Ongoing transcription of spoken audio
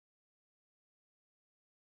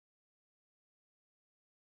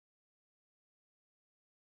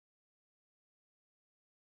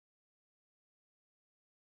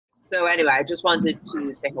So anyway, I just wanted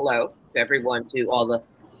to say hello to everyone, to all the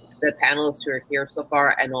panelists who are here so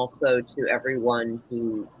far, and also to everyone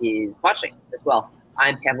who is watching as well.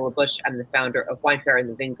 I'm Pamela Bush. I'm the founder of Wine Fair in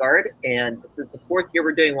the Vanguard, and this is the 4th year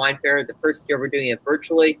we're doing Wine Fair. The 1st year we're doing it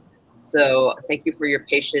virtually. So thank you for your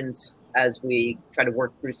patience as we try to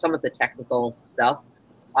work through some of the technical stuff.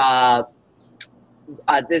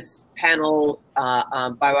 This panel,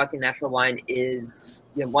 BIWOC and Natural Wine, is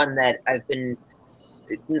one that I've been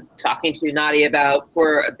talking to Nadia about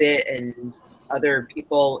for a bit, and other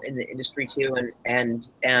people in the industry too,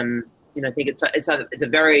 and I think it's a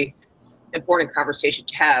very important conversation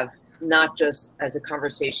to have, not just as a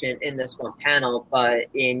conversation in this one panel, but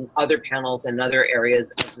in other panels and other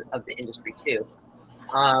areas of the industry too.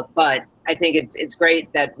 But I think it's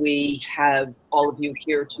great that we have all of you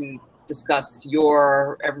here to discuss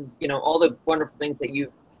your all the wonderful things that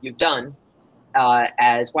you've done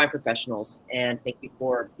as wine professionals, and thank you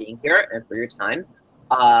for being here and for your time.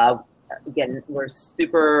 Again, we're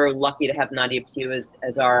super lucky to have Nadia Pugh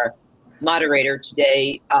as our moderator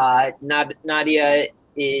today. Nadia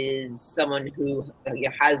is someone who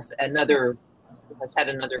has had another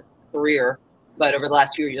career, but over the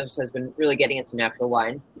last few years has been really getting into natural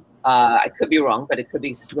wine. I could be wrong, but it could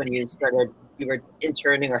be when you were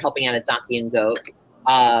interning or helping out at Donkey and Goat.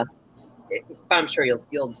 I'm sure you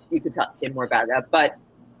could say more about that, but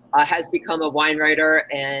has become a wine writer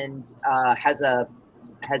and has a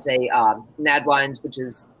Nad Wines, which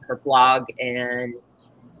is her blog, and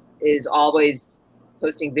is always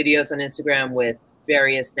posting videos on Instagram with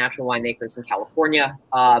various natural winemakers in California.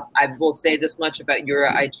 I will say this much about your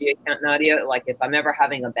IG account, Nadia. Like, if I'm ever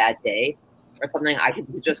having a bad day or something, I could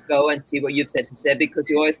just go and see what you've said to say, because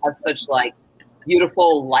you always have such like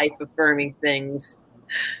beautiful, life-affirming things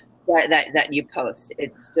that you post.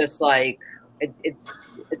 It's just like it's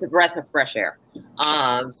a breath of fresh air.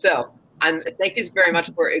 So thank you very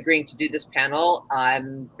much for agreeing to do this panel.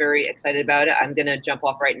 I'm very excited about it. I'm gonna jump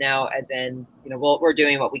off right now, and then we're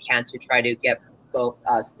doing what we can to try to get both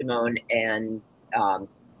Simonne and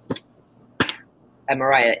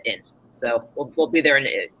Marreya in. So we'll be there in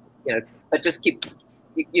but just you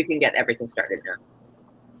can get everything started now.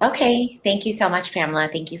 Okay, thank you so much, Pamela.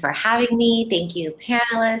 Thank you for having me. Thank you,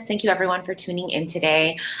 panelists. Thank you, everyone, for tuning in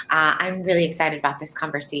today. I'm really excited about this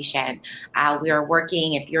conversation. We are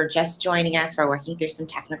working, if you're just joining us, we're working through some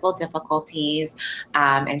technical difficulties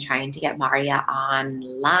and trying to get Marreya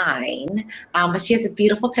online. But she has a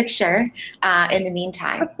beautiful picture in the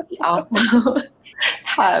meantime. We also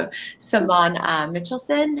have Simonne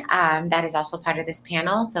Mitchelson that is also part of this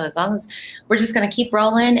panel. So as long as we're just going to keep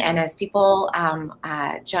rolling, and as people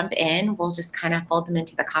jump in, we'll just kind of fold them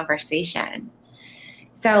into the conversation.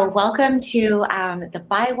 So welcome to the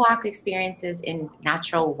BIWOC Experiences in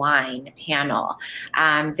Natural Wine panel.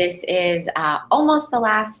 This is almost the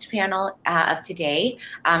last panel of today.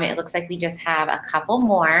 It looks like we just have a couple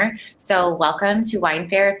more. So welcome to Wine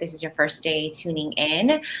Fair if this is your first day tuning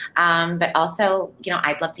in. But also,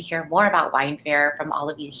 I'd love to hear more about Wine Fair from all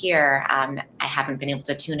of you here. I haven't been able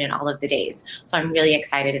to tune in all of the days. So I'm really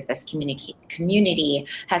excited that this community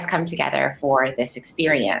has come together for this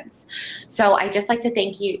experience. So I'd just like to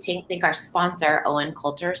thank our sponsor, Owen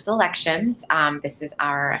Coulter Selections. This is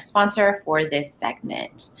our sponsor for this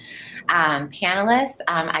segment. Panelists,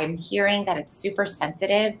 I'm hearing that it's super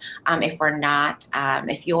sensitive if you're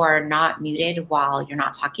not muted while you're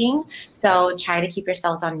not talking. So try to keep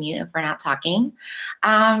yourselves on mute if we're not talking.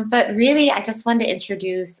 But really, I just wanted to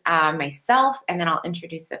introduce myself, and then I'll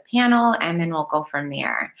introduce the panel, and then we'll go from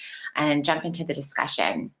there and jump into the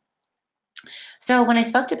discussion. So when I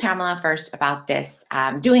spoke to Pamela first about this,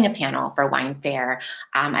 doing a panel for Wine Fair,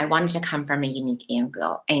 I wanted to come from a unique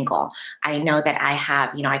angle. I know that I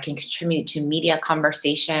have, I can contribute to media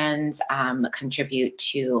conversations, contribute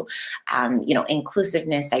to,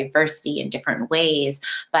 inclusiveness, diversity in different ways.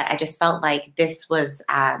 But I just felt like this was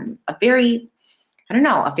a very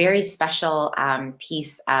special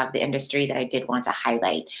piece of the industry that I did want to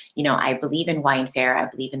highlight. I believe in Wine Fair. I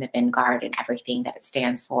believe in the Vanguard and everything that it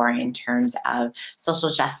stands for in terms of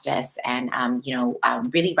social justice and,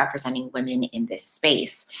 really representing women in this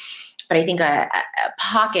space. But I think a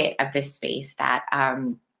pocket of this space that,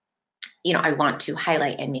 I want to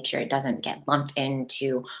highlight and make sure it doesn't get lumped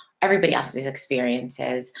into everybody else's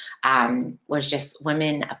experiences was just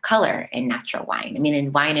women of color in natural wine. I mean,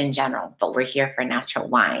 in wine in general, but we're here for natural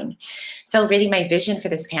wine. So really my vision for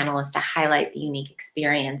this panel is to highlight the unique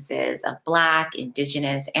experiences of Black,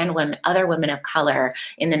 Indigenous, and other women of color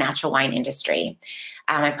in the natural wine industry.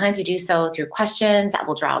 I plan to do so through questions that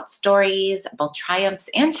will draw out stories, both triumphs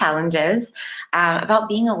and challenges, about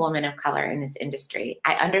being a woman of color in this industry.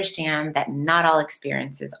 I understand that not all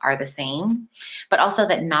experiences are the same, but also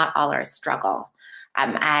that not all are a struggle.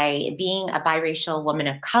 Being a biracial woman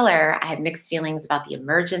of color, I had mixed feelings about the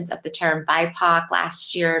emergence of the term BIPOC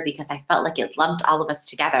last year because I felt like it lumped all of us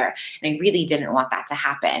together, and I really didn't want that to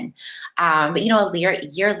happen. But a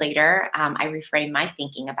year later, I reframed my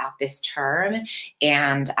thinking about this term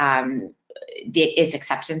and its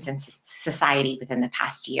acceptance in society within the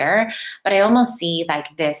past year. But I almost see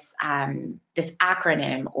like this this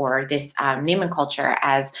acronym or this nomenclature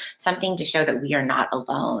as something to show that we are not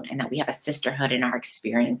alone and that we have a sisterhood in our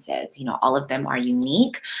experiences. All of them are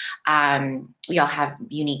unique. We all have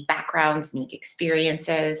unique backgrounds, unique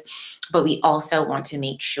experiences, but we also want to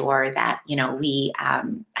make sure that, we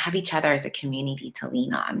have each other as a community to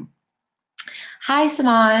lean on. Hi,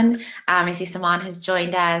 Simonne. I see Simonne has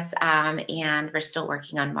joined us, and we're still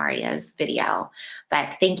working on Marreya's video,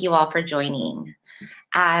 but thank you all for joining.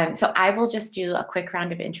 So I will just do a quick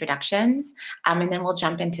round of introductions, and then we'll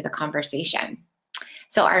jump into the conversation.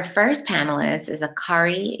 So our first panelist is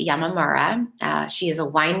Akari Yamamura. She is a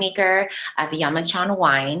winemaker of Yamachan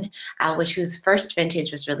wine, whose first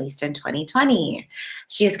vintage was released in 2020.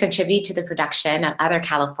 She has contributed to the production of other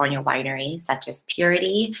California wineries such as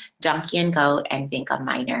Purity, Donkey and Goat, and Vinca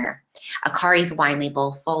Minor. Akari's wine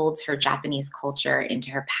label folds her Japanese culture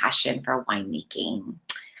into her passion for winemaking.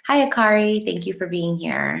 Hi, Akari. Thank you for being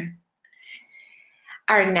here.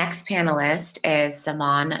 Our next panelist is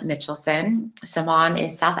Simonne Mitchelson. Simonne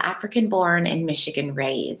is South African born and Michigan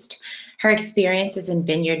raised. Her experience is in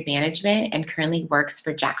vineyard management and currently works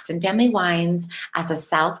for Jackson Family Wines as a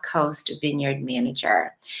South Coast vineyard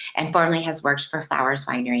manager, and formerly has worked for Flowers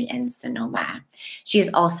Winery in Sonoma. She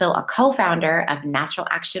is also a co-founder of Natural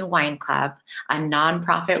Action Wine Club, a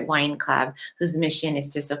nonprofit wine club whose mission is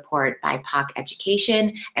to support BIPOC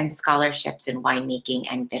education and scholarships in winemaking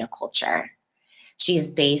and viticulture. She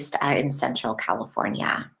is based in Central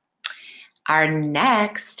California. Our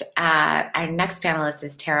next panelist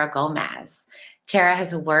is Tara Gomez. Tara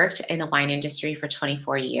has worked in the wine industry for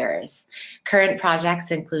 24 years. Current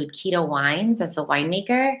projects include Keto Wines as the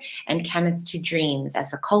winemaker and Chemist to Dreams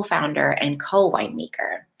as the co-founder and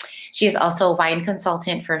co-winemaker. She is also a wine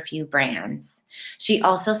consultant for a few brands. She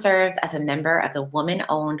also serves as a member of the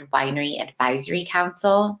Woman-Owned Winery Advisory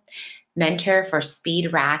Council, mentor for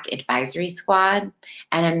Speed Rack Advisory Squad,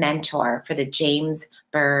 and a mentor for the James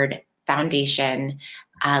Bird Foundation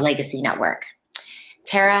Legacy Network.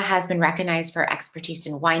 Tara has been recognized for expertise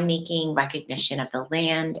in winemaking, recognition of the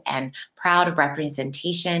land, and proud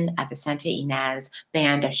representation of the Santa Ynez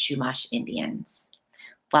Band of Chumash Indians.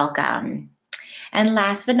 Welcome. And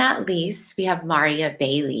last but not least, we have Marreya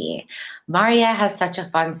Bailey. Marreya has such a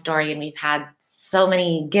fun story, and we've had so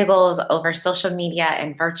many giggles over social media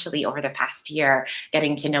and virtually over the past year,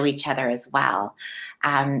 getting to know each other as well.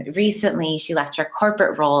 Recently, she left her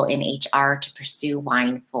corporate role in HR to pursue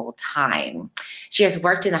wine full time. She has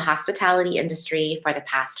worked in the hospitality industry for the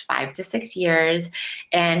past 5 to 6 years,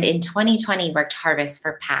 and in 2020 worked harvest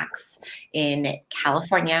for PAX in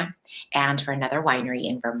California and for another winery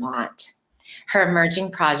in Vermont. Her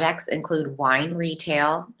emerging projects include wine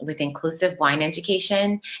retail with inclusive wine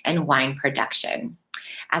education and wine production.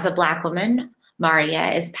 As a Black woman,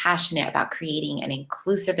 Marreya is passionate about creating an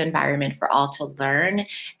inclusive environment for all to learn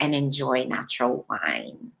and enjoy natural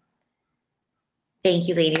wine. Thank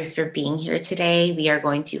you, ladies, for being here today. We are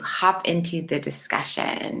going to hop into the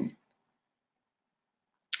discussion.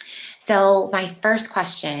 So my first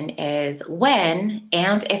question is, when,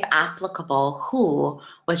 and if applicable, who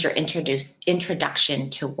was your introduction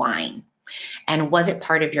to wine? And was it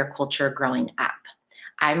part of your culture growing up?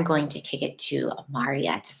 I'm going to kick it to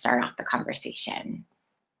Marreya to start off the conversation.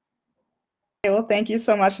 Okay, well, thank you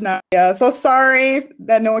so much, Nadia. So sorry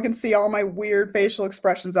that no one can see all my weird facial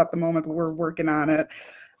expressions at the moment, but we're working on it.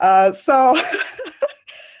 So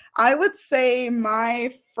I would say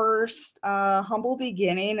my first humble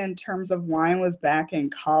beginning in terms of wine was back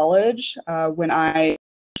in college when I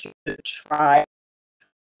tried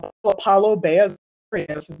Apollo Bea's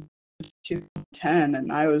in 2010,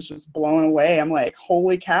 and I was just blown away. I'm like,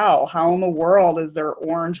 holy cow, how in the world is there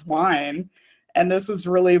orange wine? And this was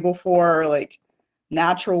really before like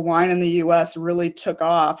natural wine in the US really took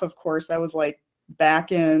off. Of course, that was like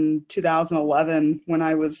back in 2011 when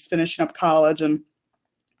I was finishing up college, and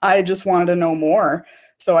I just wanted to know more.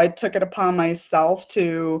 So I took it upon myself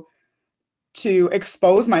to to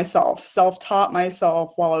expose myself, self-taught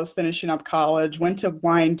myself while I was finishing up college, went to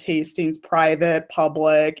wine tastings, private,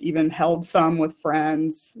 public, even held some with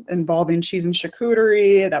friends involving cheese and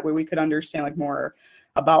charcuterie. That way we could understand like more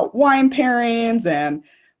about wine pairings, and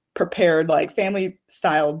prepared like family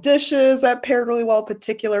style dishes that paired really well,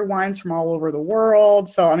 particular wines from all over the world.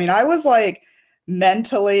 So, I mean, I was like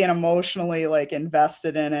mentally and emotionally like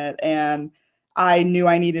invested in it, and I knew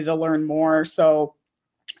I needed to learn more. So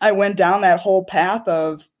I went down that whole path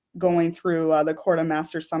of going through the Court of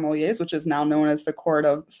Master Sommeliers, which is now known as the Court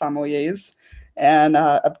of Sommeliers, and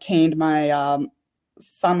obtained my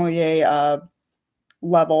sommelier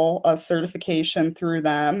level certification through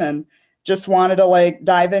them, and just wanted to like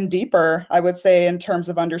dive in deeper, I would say, in terms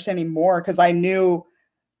of understanding more, because I knew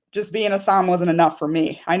just being a som wasn't enough for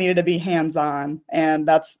me. I needed to be hands-on, and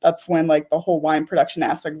that's when like the whole wine production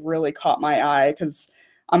aspect really caught my eye, because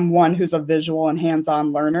I'm one who's a visual and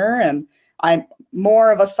hands-on learner, and I'm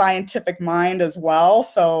more of a scientific mind as well,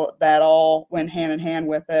 so that all went hand in hand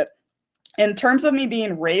with it. In terms of me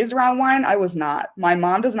being raised around wine, I was not. My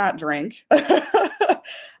mom does not drink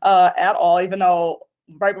at all, even though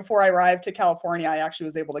right before I arrived to California, I actually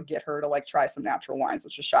was able to get her to like try some natural wines,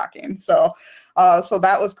 which is shocking. So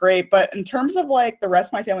that was great. But in terms of like the rest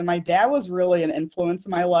of my family, my dad was really an influence in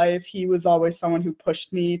my life. He was always someone who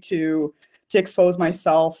pushed me to expose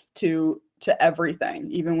myself to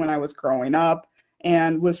everything, even when I was growing up,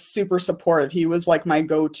 and was super supportive. He was like my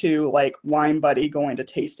go-to like wine buddy going to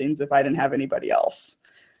tastings if I didn't have anybody else.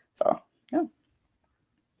 So, yeah.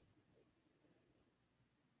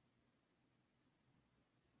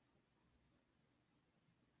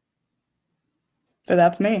 But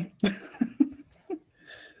that's me.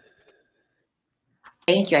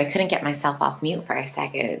 Thank you. I couldn't get myself off mute for a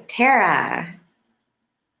second. Tara.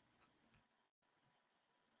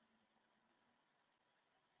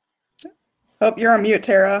 Oh, you're on mute,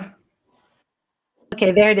 Tara.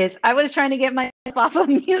 Okay, there it is. I was trying to get myself off of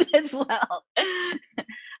mute as well.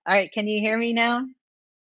 All right, can you hear me now?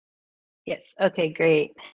 Yes, okay,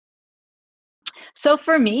 great. So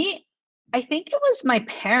for me, I think it was my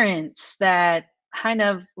parents that kind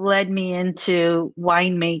of led me into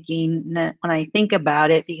winemaking when I think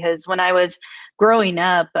about it, because when I was growing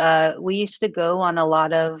up, we used to go on a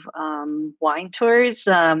lot of wine tours,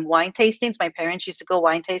 wine tastings. My parents used to go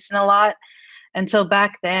wine tasting a lot. And so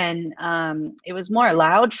back then, it was more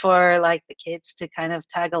allowed for like the kids to kind of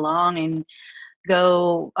tag along and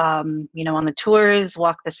go, you know, on the tours,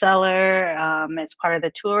 walk the cellar as part of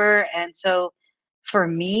the tour. And so for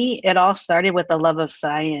me, it all started with a love of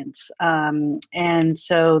science. And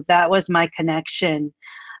so that was my connection,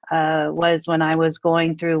 was when I was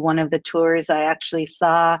going through one of the tours, I actually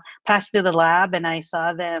passed through the lab, and I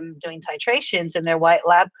saw them doing titrations in their white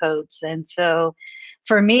lab coats. And so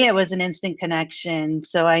for me, it was an instant connection.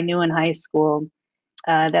 So I knew in high school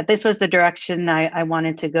that this was the direction I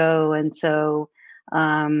wanted to go. And so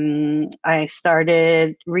I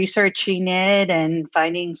started researching it and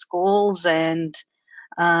finding schools, and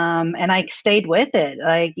I stayed with it.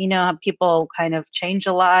 Like, you know, how people kind of change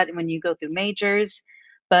a lot when you go through majors,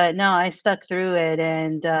 but no, I stuck through it,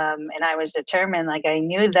 and I was determined. Like, I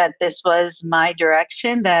knew that this was my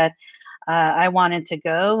direction, that I wanted to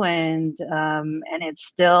go, and it's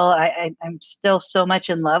still, I'm still so much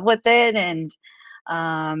in love with it, and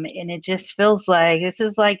it just feels like this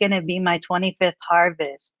is like going to be my 25th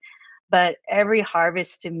harvest. But every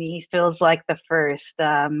harvest to me feels like the first,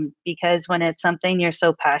 because when it's something you're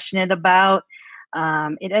so passionate about,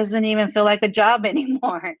 it doesn't even feel like a job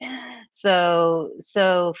anymore.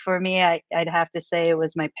 So for me, I'd have to say it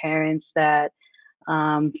was my parents that,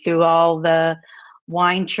 through all the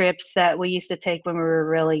wine trips that we used to take when we were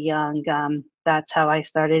really young, that's how I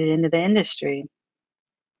started into the industry.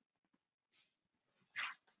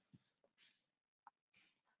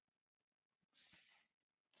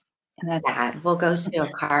 And Dad, we'll go to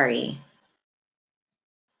Akari.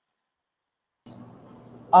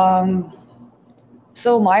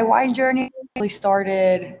 So my wine journey really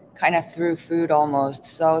started kind of through food almost.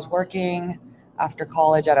 So I was working after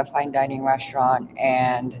college at a fine dining restaurant,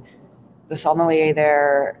 and the sommelier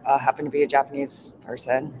there happened to be a Japanese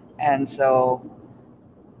person. And so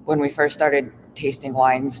when we first started tasting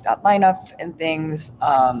wines, that lineup and things,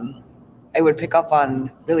 I would pick up on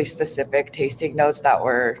really specific tasting notes that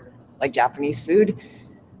were like Japanese food.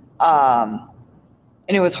 And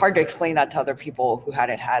it was hard to explain that to other people who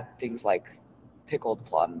hadn't had things like pickled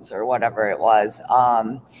plums or whatever it was.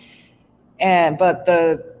 But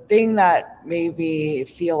the thing that made me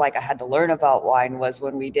feel like I had to learn about wine was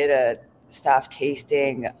when we did a staff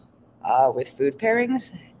tasting with food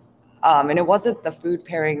pairings. And it wasn't the food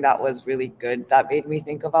pairing that was really good that made me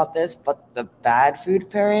think about this, but the bad food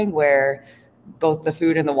pairing where both the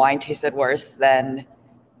food and the wine tasted worse than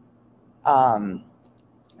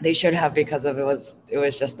they should have, because of it was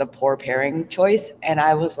just a poor pairing choice. And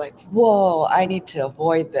I was like, whoa, I need to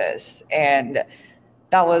avoid this. And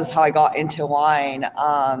that was how I got into wine.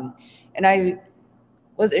 And I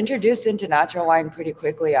was introduced into natural wine pretty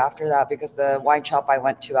quickly after that, because the wine shop I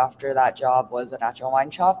went to after that job was a natural wine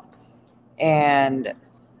shop. And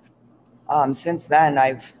since then,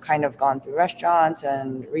 I've kind of gone through restaurants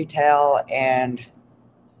and retail, and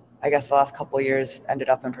I guess the last couple of years ended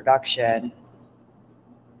up in production.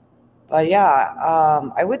 But yeah,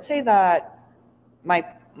 I would say that my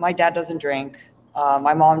dad doesn't drink.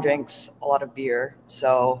 My mom drinks a lot of beer,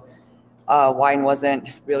 so wine wasn't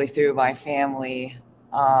really through my family.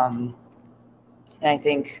 And I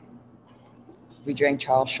think we drank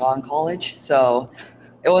Charles Shaw in college, so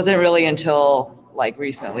it wasn't really until like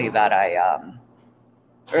recently that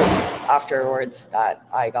or afterwards that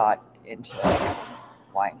I got into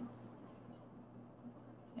wine.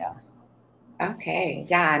 Yeah. Okay.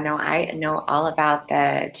 Yeah, no, I know all about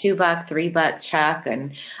the $2, $3 chuck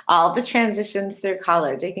and all the transitions through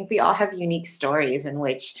college. I think we all have unique stories in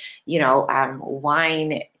which,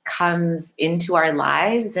 wine comes into our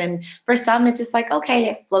lives. And for some, it's just like, okay,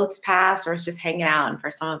 it floats past, or it's just hanging out. And for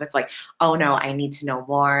some of it's like, oh no, I need to know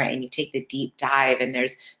more. And you take the deep dive, and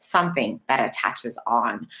there's something that attaches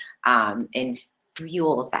on and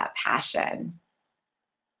fuels that passion.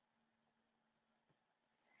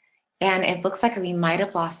 And it looks like we might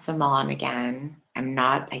have lost Simonne again.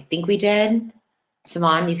 I think we did.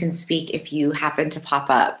 Simonne, you can speak if you happen to pop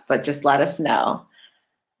up, but just let us know.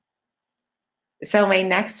 So my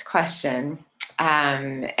next question,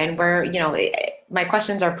 and my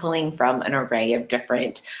questions are pulling from an array of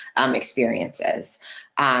different experiences.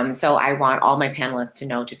 So I want all my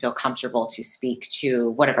panelists to feel comfortable to speak to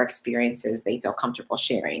whatever experiences they feel comfortable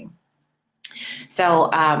sharing. So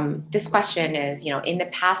this question is, in the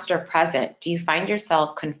past or present, do you find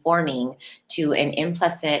yourself conforming to an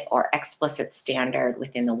implicit or explicit standard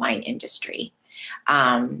within the wine industry?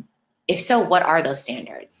 If so, what are those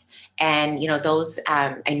standards? And, those,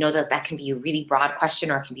 I know that can be a really broad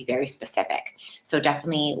question, or it can be very specific. So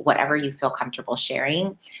definitely whatever you feel comfortable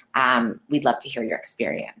sharing, we'd love to hear your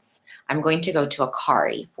experience. I'm going to go to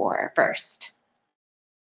Akari for first.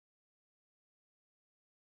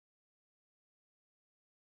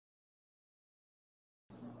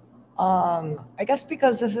 I guess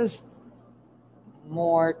because this is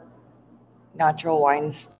more natural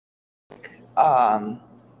wines, I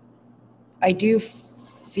do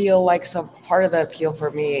feel like some part of the appeal for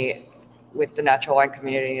me with the natural wine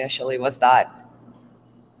community initially was that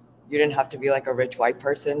you didn't have to be like a rich white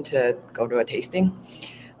person to go to a tasting.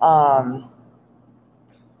 But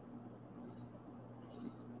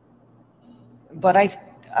I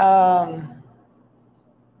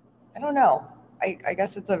don't know. I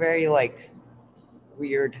guess it's a very like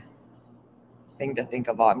weird thing to think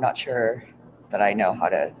about. I'm not sure that I know how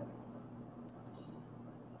to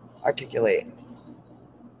articulate.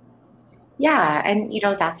 Yeah, and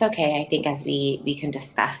that's okay. I think as we can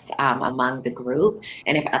discuss among the group,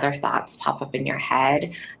 and if other thoughts pop up in your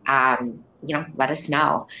head, let us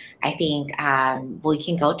know. I think we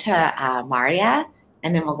can go to Marreya,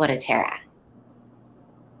 and then we'll go to Tara.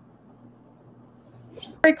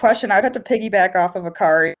 Great question. I'd have to piggyback off of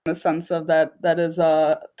Akari in the sense of that is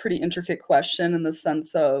a pretty intricate question in the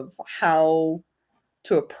sense of how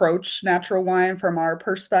to approach natural wine from our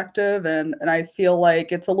perspective. And I feel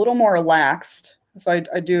like it's a little more relaxed. So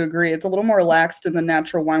I do agree. It's a little more relaxed in the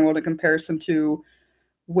natural wine world in comparison to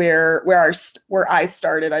where I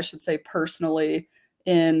started, I should say, personally,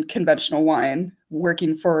 in conventional wine,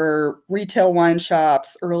 working for retail wine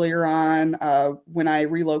shops earlier on. When I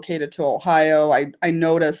relocated to Ohio, I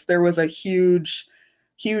noticed there was a huge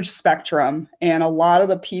spectrum, and a lot of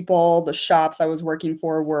the people, the shops I was working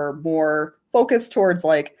for, were more focused towards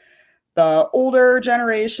like the older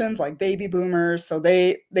generations, like baby boomers. So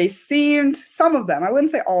they seemed, some of them, I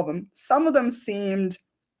wouldn't say all of them, some of them seemed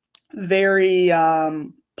very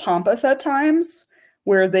pompous at times,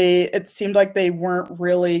 where it seemed like they weren't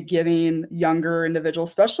really giving younger individuals,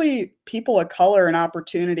 especially people of color, an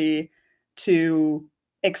opportunity to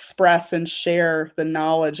express and share the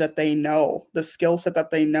knowledge that they know, the skill set that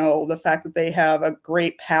they know, the fact that they have a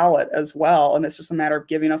great palate as well. And it's just a matter of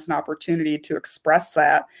giving us an opportunity to express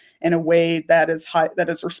that in a way that is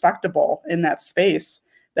respectable in that space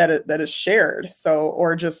that is shared. So,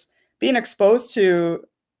 or just being exposed to,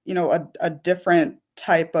 a different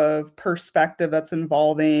type of perspective that's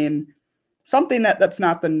involving something that's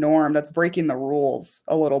not the norm, that's breaking the rules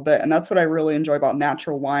a little bit. And that's what I really enjoy about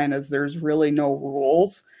natural wine is there's really no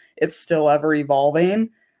rules. It's still ever evolving.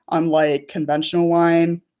 Unlike conventional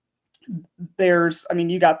wine, I mean,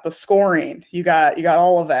 you got the scoring, you got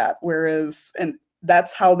all of that. Whereas, and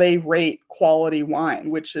that's how they rate quality wine,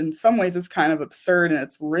 which in some ways is kind of absurd, and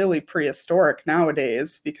it's really prehistoric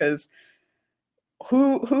nowadays, because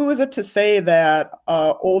who is it to say that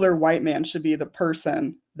older white man should be the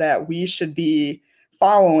person that we should be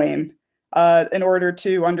following in order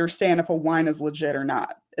to understand if a wine is legit or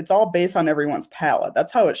not? It's all based on everyone's palate.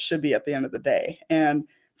 That's how it should be at the end of the day. And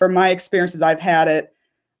from my experiences, I've had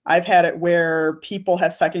it where people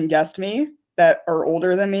have second guessed me that are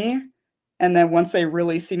older than me. And then once they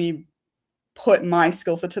really see me put my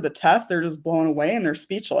skill set to the test, they're just blown away and they're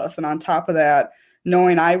speechless. And on top of that,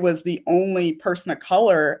 knowing I was the only person of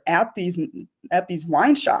color at these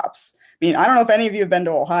wine shops. I mean, I don't know if any of you have been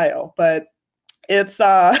to Ohio, but it's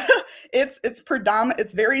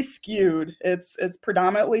it's very skewed. It's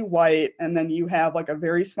predominantly white, and then you have like a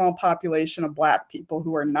very small population of Black people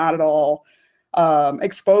who are not at all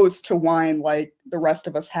exposed to wine like the rest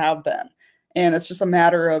of us have been. And it's just a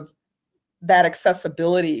matter of that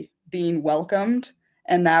accessibility being welcomed.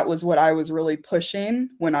 And that was what I was really pushing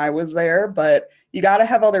when I was there. But you got to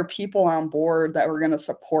have other people on board that were going to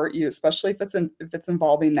support you, especially if it's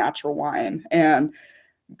involving natural wine and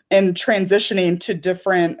transitioning to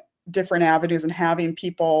different avenues and having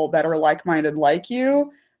people that are like-minded like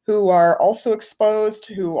you, who are also exposed,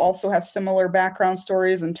 who also have similar background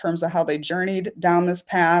stories in terms of how they journeyed down this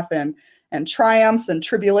path and triumphs and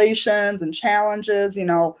tribulations and challenges. You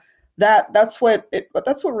know, that's what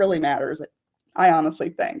really matters. I honestly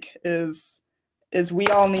think is we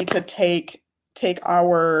all need to take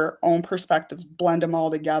our own perspectives, blend them all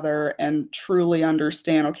together, and truly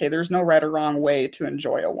understand, okay, there's no right or wrong way to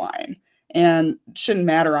enjoy a wine, and it shouldn't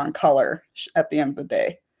matter on color at the end of the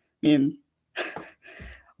day. I mean,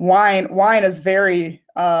 wine is very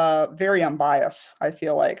unbiased. I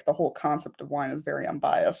feel like the whole concept of wine is very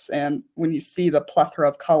unbiased. And when you see the plethora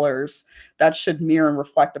of colors, that should mirror and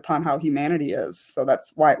reflect upon how humanity is. So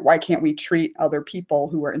that's why can't we treat other people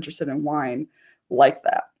who are interested in wine like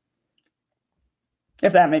that?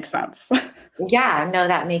 If that makes sense. Yeah, no,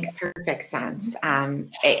 that makes perfect sense. I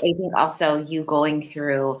think also you going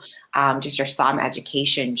through just your SOM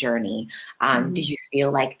education journey, did you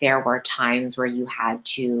feel like there were times where you had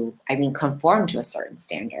to, conform to a certain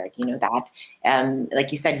standard? You know, that,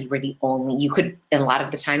 like you said, and a lot of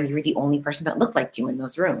the time you were the only person that looked like you in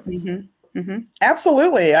those rooms. Mm-hmm. Mm-hmm.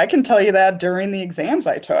 Absolutely. I can tell you that during the exams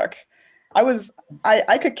I took,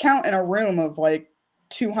 I could count in a room of like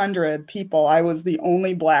 200 people. I was the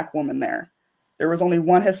only Black woman there. There was only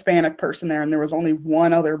one Hispanic person there, and there was only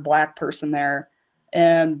one other Black person there.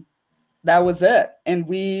 And that was it. And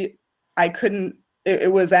it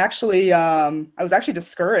was actually, I was actually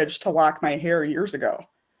discouraged to lock my hair years ago,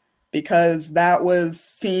 because that was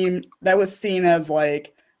seen as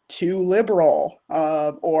like too liberal,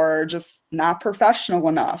 or just not professional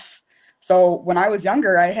enough. So when I was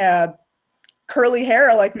younger, I had curly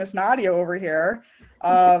hair like Miss Nadia over here.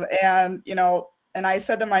 And I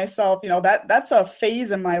said to myself, that's a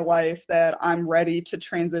phase in my life that I'm ready to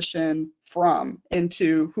transition from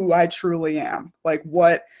into who I truly am, like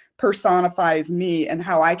what personifies me and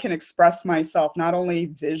how I can express myself, not only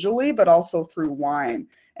visually, but also through wine.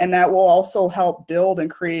 And that will also help build and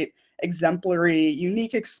create exemplary,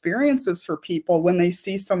 unique experiences for people when they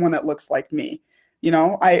see someone that looks like me. You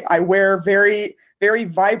know, I wear very, very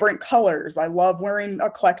vibrant colors. I love wearing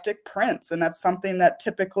eclectic prints. And that's something that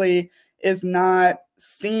typically is not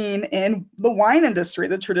seen in the wine industry,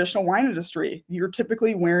 the traditional wine industry. You're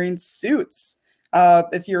typically wearing suits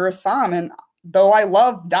if you're a SOM. And though I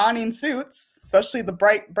love donning suits, especially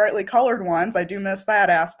the brightly colored ones, I do miss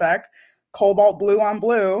that aspect. Cobalt blue on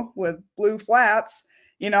blue with blue flats.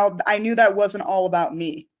 I knew that wasn't all about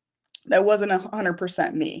me. That wasn't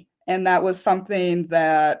 100% me. And that was something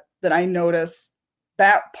that I noticed.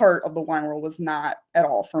 That part of the wine world was not at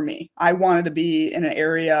all for me. I wanted to be in an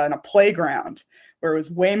area, in a playground where it was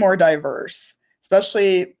way more diverse,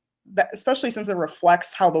 especially since it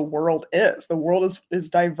reflects how the world is. The world is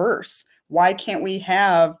diverse. Why can't we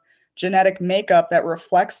have genetic makeup that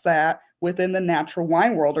reflects that within the natural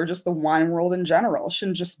wine world, or just the wine world in general? It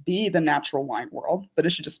shouldn't just be the natural wine world, but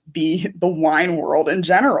it should just be the wine world in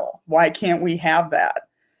general. Why can't we have that?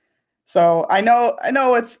 So I know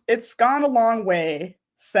it's gone a long way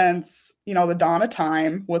since, the dawn of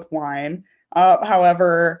time with wine.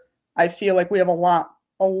 However, I feel like we have a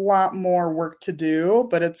lot more work to do,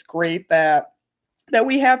 but it's great that that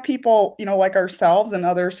we have people, you know, like ourselves and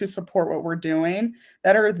others who support what we're doing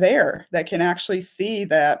that are there, that can actually see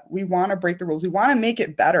that we want to break the rules. We want to make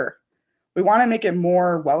it better. We want to make it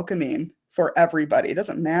more welcoming for everybody. It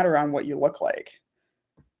doesn't matter on what you look like.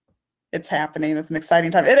 It's happening. It's an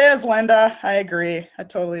exciting time. It is, Linda. I agree. I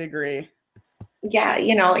totally agree. Yeah,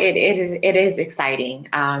 you know, it is exciting.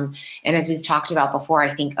 And as we've talked about before,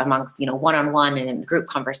 I think amongst, you know, one-on-one and in group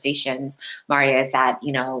conversations, Marreya, is that,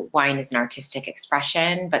 you know, wine is an artistic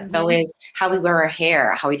expression, but so is how we wear our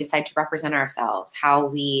hair, how we decide to represent ourselves, how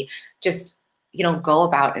we just, you know, go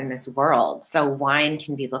about in this world. So wine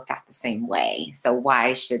can be looked at the same way. So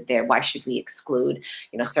why should we exclude,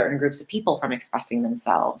 you know, certain groups of people from expressing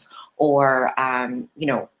themselves, or, you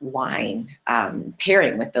know, wine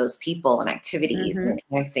pairing with those people and activities and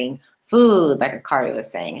enhancing food, like Akari was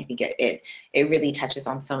saying. I think it really touches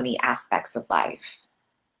on so many aspects of life.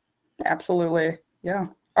 Absolutely. Yeah.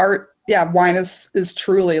 Art. Yeah. Wine is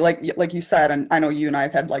truly, like you said, and I know you and I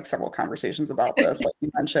have had like several conversations about this, like you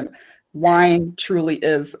mentioned, wine truly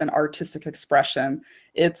is an artistic expression.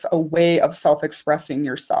 It's a way of self-expressing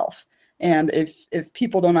yourself. And if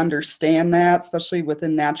people don't understand that, especially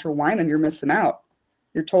within natural wine, then you're missing out.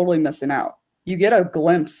 You're totally missing out. You get a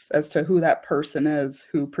glimpse as to who that person is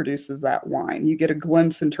who produces that wine. You get a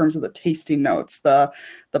glimpse in terms of the tasting notes, the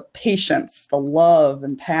patience, the love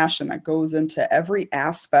and passion that goes into every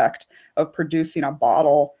aspect of producing a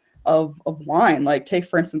bottle of wine. Like take,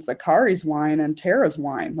 for instance, Akari's wine and Tara's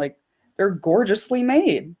wine. Like they're gorgeously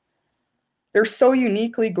made. They're so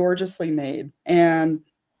uniquely, gorgeously made. And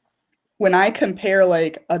when I compare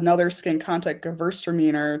like another skin contact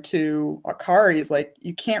Gewürztraminer to Akari's, like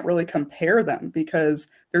you can't really compare them because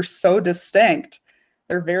they're so distinct.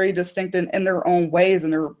 They're very distinct in their own ways,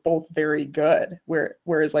 and they're both very good.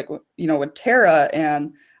 Whereas like, you know, with Tara,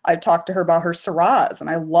 and I talked to her about her Syrahs, and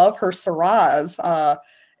I love her Syrahs,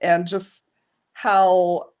 and just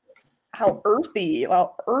how earthy,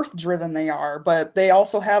 how earth driven they are, but they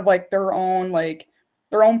also have like their own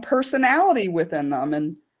personality within them.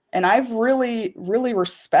 And I've really, really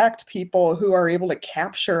respect people who are able to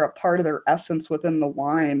capture a part of their essence within the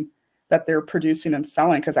wine that they're producing and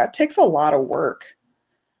selling, because that takes a lot of work.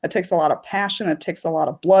 It takes a lot of passion. It takes a lot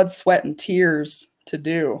of blood, sweat, and tears to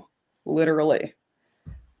do, literally.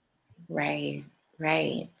 Right,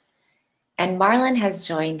 right. And Marlon has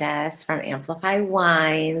joined us from Amplify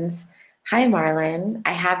Wines. Hi, Marlon.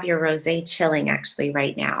 I have your rosé chilling actually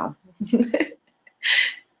right now.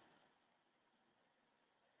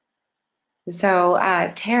 So,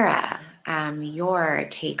 Tara, your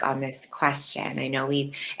take on this question. I know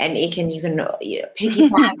you can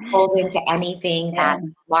piggyback, hold into anything that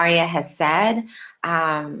Marreya has said.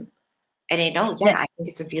 And I know, I think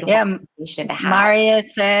it's a beautiful conversation to have. Marreya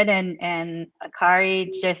said, and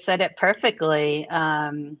Akari just said it perfectly.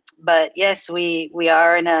 But yes, we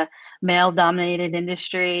are in a male-dominated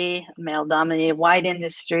industry, male-dominated wine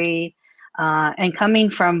industry, and coming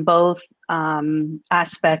from both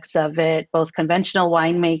aspects of it, both conventional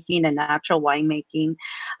winemaking and natural winemaking,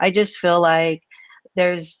 I just feel like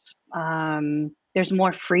there's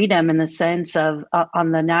more freedom in the sense of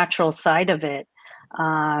on the natural side of it.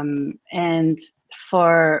 And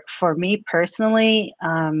for me personally,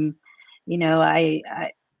 you know, I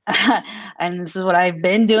and this is what I've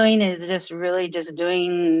been doing, is just really just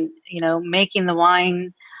doing, you know, making the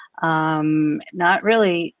wine, not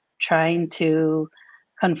really trying to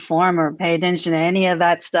conform or pay attention to any of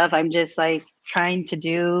that stuff. I'm just like trying to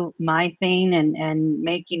do my thing and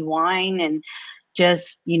making wine, and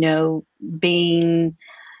just, you know, being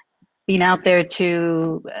out there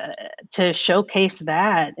to showcase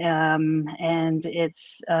that. And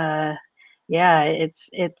it's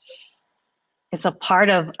it's a part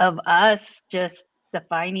of us just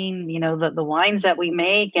defining, you know, the wines that we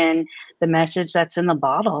make and the message that's in the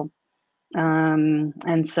bottle.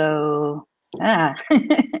 And so yeah.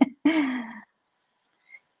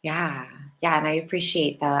 Yeah, and I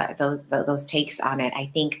appreciate those takes on it. I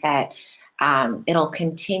think that it'll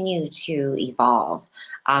continue to evolve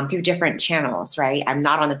through different channels, right? I'm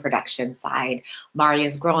not on the production side.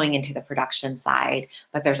 Marreya's growing into the production side,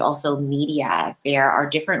 but there's also media. There are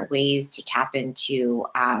different ways to tap into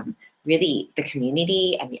really the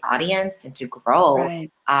community and the audience, and to grow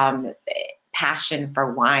passion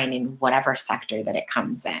for wine in whatever sector that it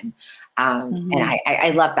comes in. And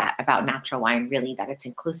I love that about natural wine, really, that it's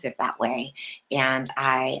inclusive that way. And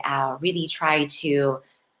I really try to,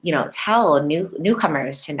 you know, tell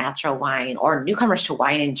newcomers to natural wine, or newcomers to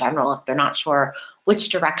wine in general, if they're not sure which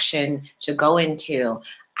direction to go into,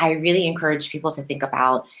 I really encourage people to think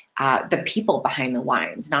about the people behind the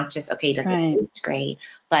wines, not just, okay, does it taste great,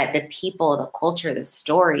 but the people, the culture, the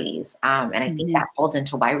stories. And I think that folds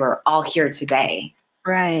into why we're all here today.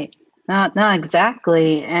 Right. No,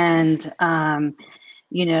 exactly. And,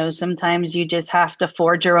 you know, sometimes you just have to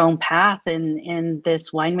forge your own path in this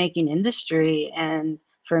winemaking industry. And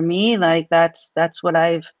for me, like that's what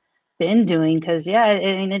I've been doing. Cause yeah, I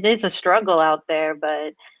mean, it is a struggle out there,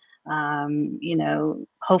 but, you know,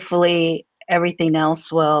 hopefully everything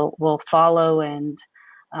else will follow, and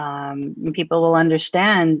people will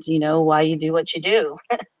understand, you know, why you do what you do.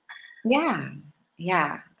 Yeah,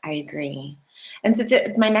 I agree. And so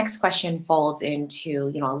my next question folds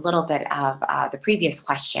into, a little bit of the previous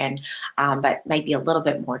question, but might be a little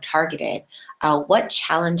bit more targeted. What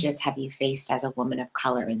challenges have you faced as a woman of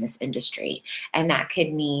color in this industry? And that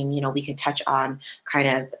could mean, we could touch on kind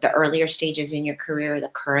of the earlier stages in your career, the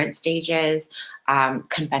current stages,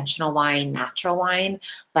 conventional wine, natural wine,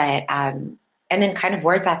 but, and then kind of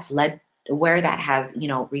where that has,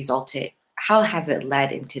 resulted. How has it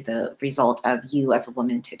led into the result of you as a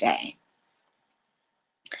woman today?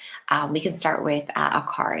 We can start with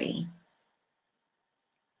Akari.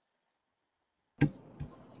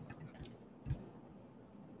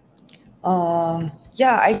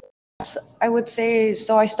 Yeah, I would say,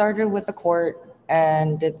 so I started with the court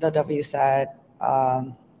and did the WSET.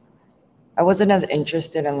 I wasn't as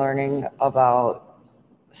interested in learning about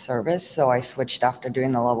service, so I switched after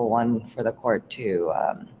doing the level 1 for the court to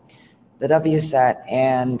the WSET,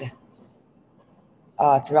 and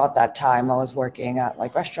throughout that time I was working at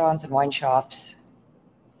like restaurants and wine shops.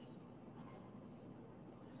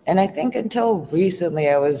 And I think until recently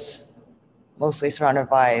I was mostly surrounded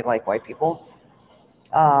by like white people.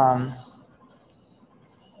 But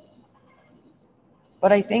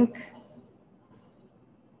I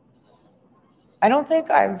don't think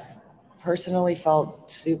I've personally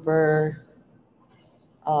felt super,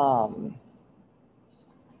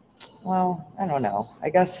 well, I don't know.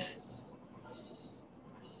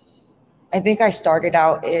 I think I started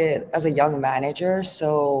out as a young manager,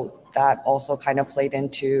 so that also kind of played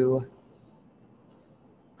into,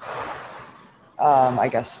 I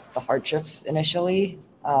guess, the hardships initially.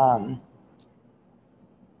 But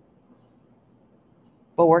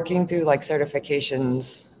working through like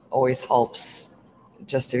certifications always helps,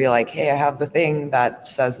 just to be like, hey, I have the thing that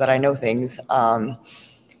says that I know things,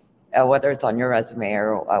 whether it's on your resume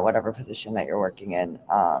or whatever position that you're working in.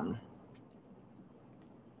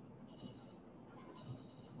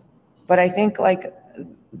 But I think like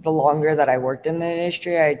the longer that I worked in the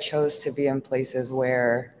industry, I chose to be in places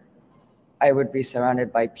where I would be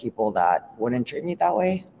surrounded by people that wouldn't treat me that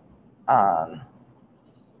way. And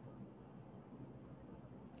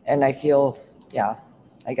I feel, yeah,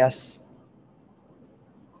 I guess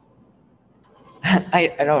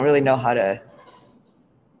I don't really know how to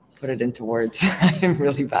put it into words. I'm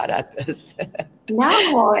really bad at this.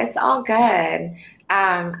 No, it's all good.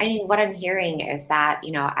 I mean, what I'm hearing is that,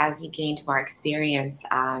 as you gained more experience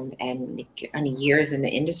and years in the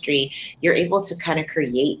industry, you're able to kind of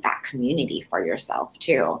create that community for yourself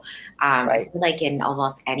too. Right. I feel like in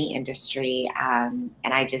almost any industry, and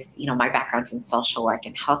I just, my background's in social work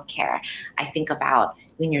and healthcare. I think about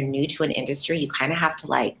when you're new to an industry, you kind of have to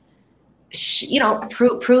like,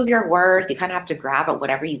 prove your worth. You kind of have to grab at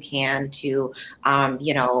whatever you can to,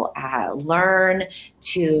 learn,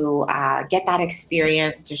 to get that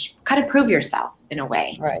experience, to kind of prove yourself in a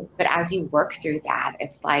way. Right. But as you work through that,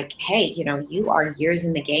 it's like, hey, you are years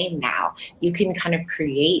in the game now. You can kind of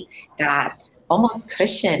create that almost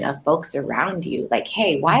cushion of folks around you. Like,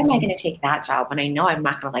 hey, why am I going to take that job when I know I'm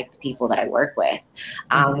not going to like the people that I work with?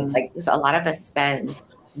 It's like, a lot of us spend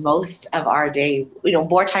most of our day,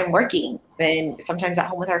 more time working than sometimes at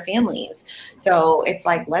home with our families. So it's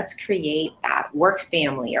like, let's create that work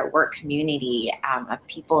family or work community of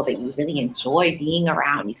people that you really enjoy being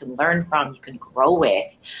around, you can learn from, you can grow with.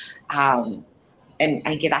 And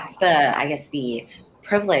that's the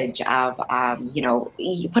privilege of,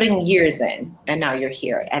 putting years in, and now you're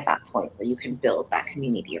here at that point where you can build that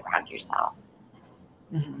community around yourself.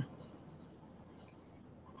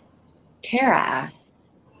 Tara,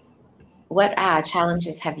 what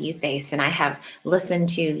challenges have you faced? And I have listened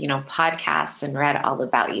to, podcasts and read all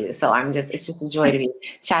about you. So it's just a joy to be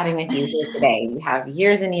chatting with you here today. You have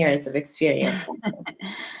years and years of experience.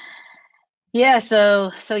 Yeah.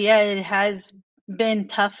 So yeah, it has been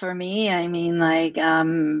tough for me. I mean, like,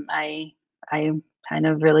 I kind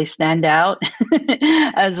of really stand out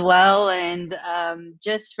as well. And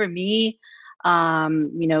just for me,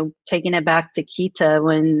 taking it back to Kita,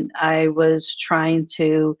 when I was trying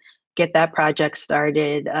to get that project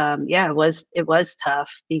started, it was tough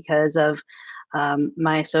because of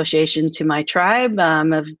my association to my tribe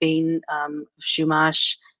of being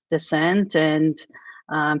Chumash descent, and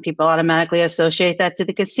people automatically associate that to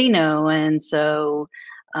the casino. And so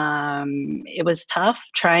it was tough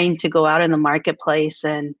trying to go out in the marketplace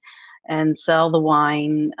and sell the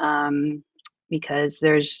wine, because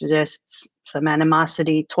there's just some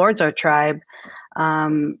animosity towards our tribe.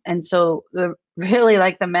 And so really,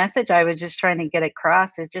 like, the message I was just trying to get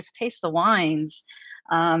across is just taste the wines,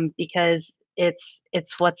 because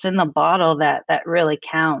it's what's in the bottle that really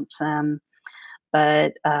counts.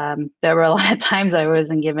 But there were a lot of times I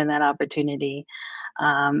wasn't given that opportunity.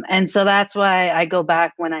 And so that's why I go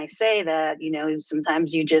back when I say that,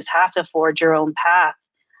 sometimes you just have to forge your own path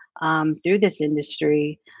through this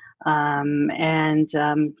industry. And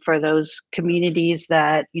for those communities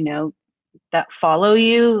that, that follow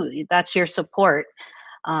you, that's your support.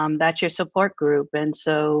 That's your support group. And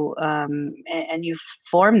so, and you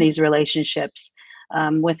form these relationships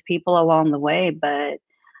with people along the way. But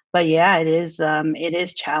yeah, it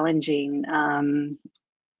is challenging.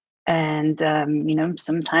 And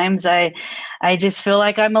sometimes I just feel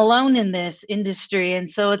like I'm alone in this industry. And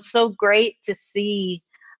so it's so great to see,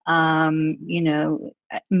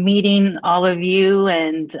 meeting all of you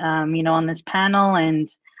and, on this panel, and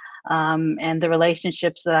the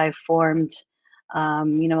relationships that I've formed,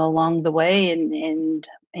 along the way,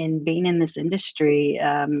 and being in this industry,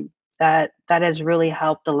 that has really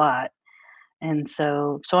helped a lot. And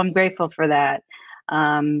so I'm grateful for that.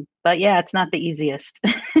 But yeah, it's not the easiest.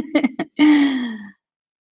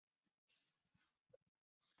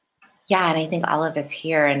 Yeah, and I think all of us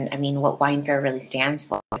here, and I mean, what Wine Fair really stands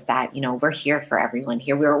for is that, we're here for everyone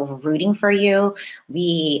here. We're rooting for you.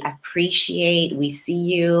 We appreciate, we see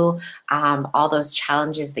you, all those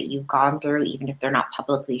challenges that you've gone through, even if they're not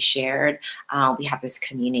publicly shared. We have this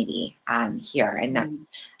community here, and that's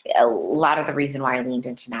a lot of the reason why I leaned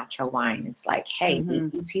into natural wine. It's like, hey,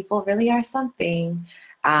 these people really are something.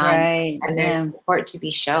 Right. And there's support to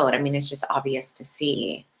be showed. I mean, it's just obvious to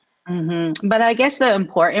see. But I guess the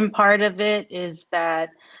important part of it is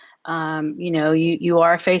that, you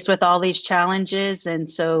are faced with all these challenges. And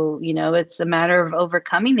so, it's a matter of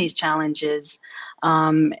overcoming these challenges,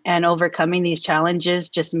 and overcoming these challenges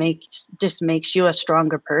just makes you a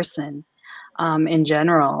stronger person, in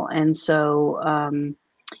general. And so,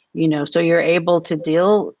 so you're able to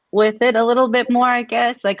deal with it a little bit more, I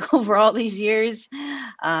guess, like over all these years.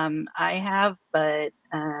 I have, but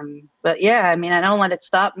yeah, I mean, I don't let it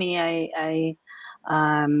stop me.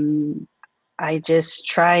 I just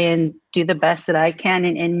try and do the best that I can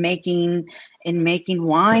in making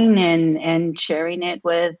wine, and sharing it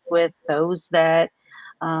with those that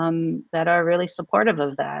are really supportive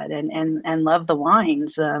of that, and love the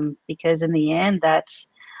wines, because in the end, that's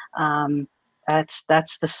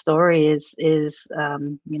the story, is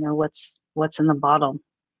what's in the bottle.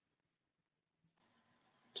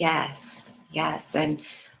 Yes. And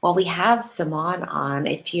well, we have Simonne on.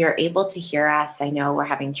 If you're able to hear us, I know we're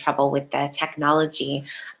having trouble with the technology.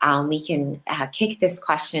 We can kick this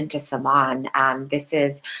question to Simonne.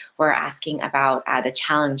 We're asking about the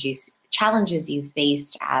challenges you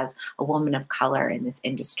faced as a woman of color in this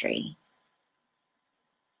industry.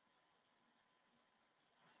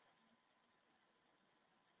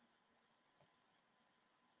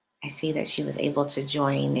 I see that she was able to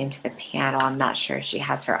join into the panel. I'm not sure if she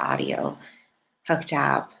has her audio hooked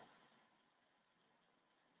up.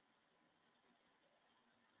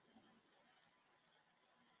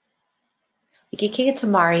 We can kick it to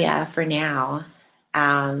Marreya for now.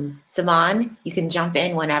 Simonne, you can jump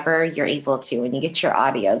in whenever you're able to, when you get your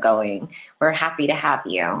audio going. We're happy to have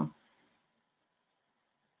you.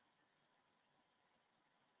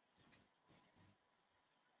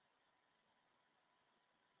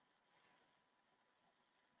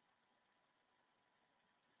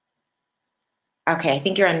 Okay, I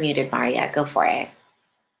think you're unmuted, Marreya. Go for it.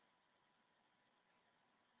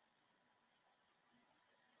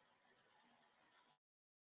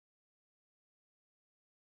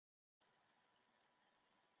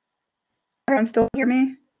 Everyone still hear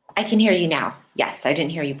me? I can hear you now. Yes, I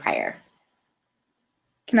didn't hear you prior.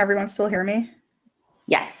 Can everyone still hear me?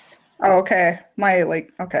 Yes. Oh, okay.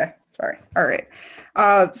 Okay. Sorry. All right.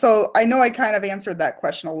 So I know I kind of answered that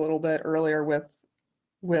question a little bit earlier with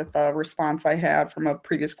a response I had from a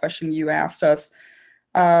previous question you asked us.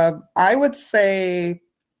 I would say,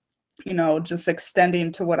 just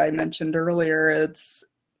extending to what I mentioned earlier,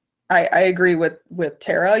 I agree with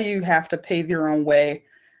Tara. You have to pave your own way.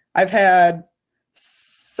 I've had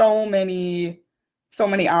so many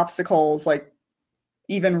obstacles, like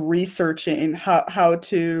even researching how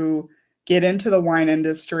to get into the wine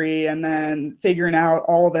industry, and then figuring out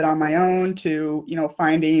all of it on my own to, you know,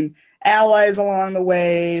 finding allies along the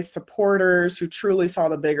way, supporters who truly saw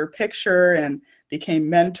the bigger picture and became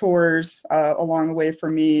mentors along the way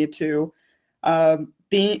for me, to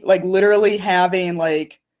be like literally having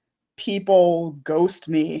like people ghost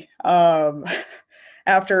me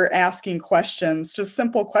after asking questions, just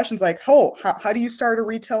simple questions like, oh, how do you start a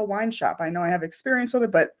retail wine shop? I know I have experience with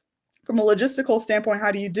it, but from a logistical standpoint,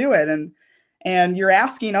 how do you do it? And you're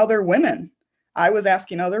asking other women. I was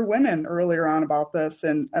asking other women earlier on about this,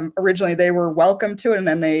 and originally they were welcome to it, and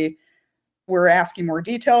then they were asking more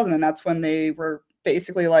details, and then that's when they were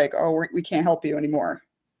basically like, oh, we can't help you anymore.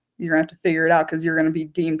 You're going to have to figure it out because you're going to be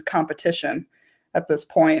deemed competition at this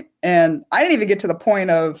point. And I didn't even get to the point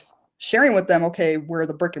of sharing with them, okay, where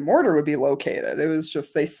the brick and mortar would be located. It was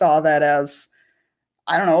just, they saw that as,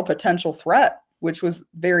 I don't know, a potential threat, which was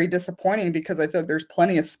very disappointing, because I feel like there's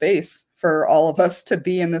plenty of space for all of us to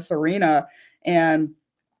be in this arena and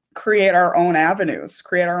create our own avenues,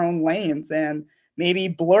 create our own lanes, and maybe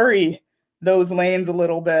blurry those lanes a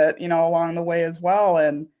little bit, you know, along the way as well.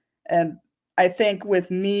 And I think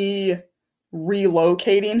with me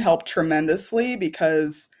relocating helped tremendously,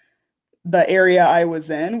 because the area I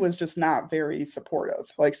was in was just not very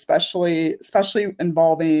supportive, like especially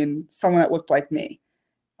involving someone that looked like me.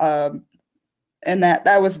 And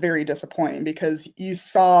that was very disappointing, because you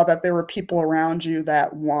saw that there were people around you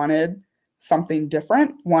that wanted something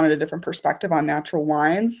different, wanted a different perspective on natural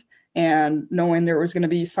wines, and knowing there was going to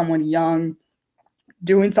be someone young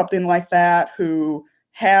doing something like that who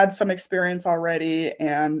had some experience already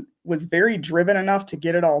and was very driven enough to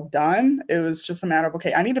get it all done. It was just a matter of,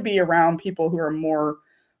 okay, I need to be around people who are more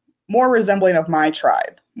resembling of my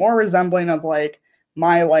tribe, more resembling of like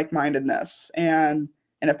my like-mindedness. And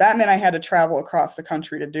if that meant I had to travel across the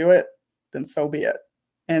country to do it, then so be it.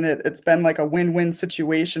 And it's been like a win-win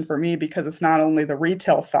situation for me, because it's not only the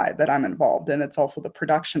retail side that I'm involved in, it's also the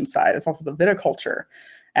production side. It's also the viticulture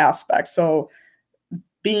aspect. So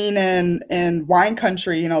being in wine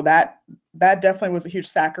country, you know, that definitely was a huge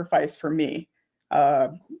sacrifice for me.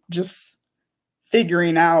 Just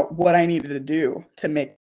figuring out what I needed to do to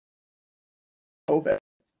make COVID,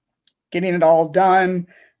 getting it all done,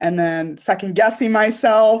 and then second guessing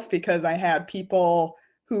myself, because I had people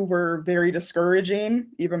who were very discouraging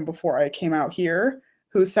even before I came out here,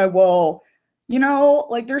 who said, well, you know,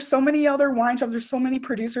 like there's so many other wine shops, there's so many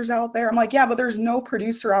producers out there. I'm like, yeah, but there's no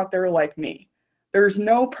producer out there like me. There's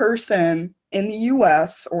no person in the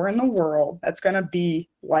US or in the world that's going to be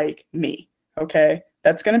like me, okay?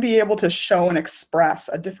 That's going to be able to show and express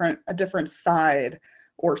a different side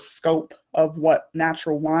or scope of what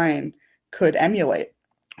natural wine could emulate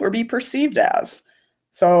or be perceived as.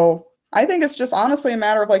 So I think it's just honestly a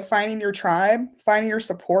matter of like finding your tribe, finding your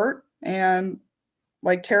support, and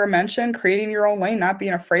like Tara mentioned, creating your own lane, not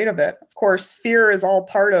being afraid of it. Of course, fear is all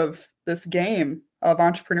part of this game of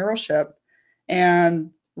entrepreneurship,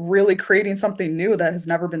 and really creating something new that has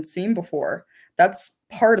never been seen before. That's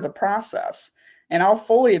part of the process. And I'll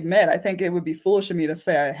fully admit, I think it would be foolish of me to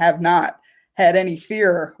say I have not had any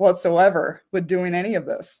fear whatsoever with doing any of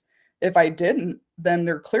this. If I didn't, then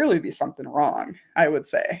there clearly be something wrong, I would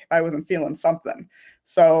say, if I wasn't feeling something.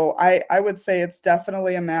 So I would say it's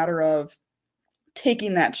definitely a matter of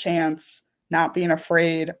taking that chance, not being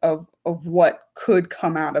afraid of what could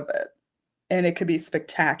come out of it. And it could be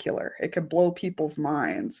spectacular. It could blow people's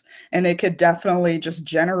minds. And it could definitely just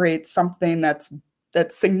generate something that's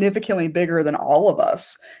significantly bigger than all of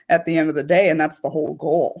us at the end of the day. And that's the whole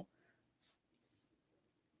goal.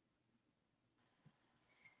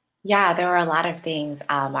 Yeah, there were a lot of things,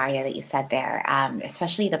 Marreya, that you said there,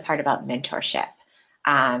 especially the part about mentorship.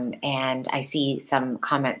 And I see some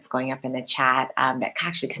comments going up in the chat that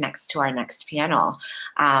actually connects to our next panel.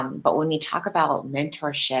 But when we talk about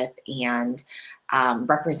mentorship and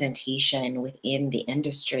representation within the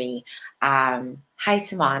industry, hi,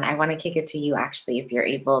 Simonne, I want to kick it to you actually, if you're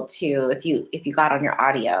able to, if you got on your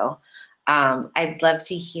audio. I'd love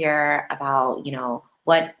to hear about, you know,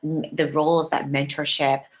 what the roles that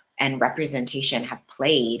mentorship and representation have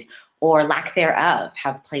played, or lack thereof,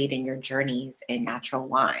 have played in your journeys in natural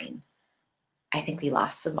wine. I think we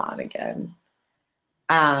lost Simonne again.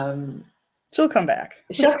 She'll come back.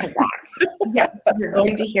 She'll come back. Yes, you're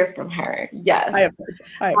going to hear from her. Yes.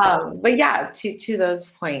 But yeah, to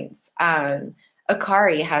those points,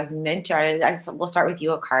 Akari has we'll start with you,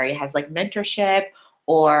 Akari, has like mentorship,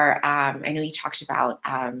 or I know you talked about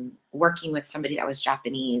working with somebody that was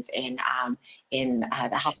Japanese in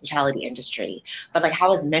the hospitality industry. But like,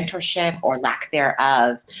 how has mentorship or lack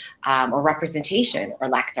thereof, or representation or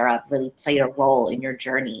lack thereof, really played a role in your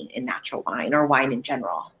journey in natural wine or wine in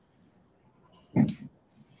general?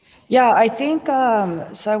 Yeah, I think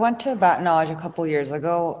so. I went to Baton a couple years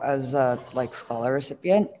ago as a like scholar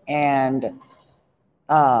recipient, and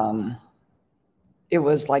it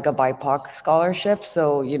was like a BIPOC scholarship.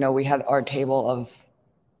 So you know, we had our table of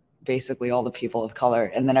basically all the people of color,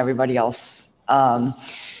 and then everybody else. And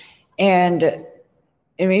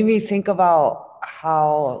it made me think about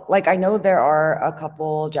how, like, I know there are a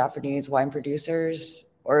couple Japanese wine producers,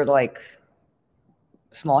 or like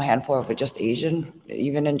small handful of just Asian,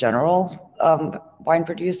 even in general, wine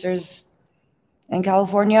producers in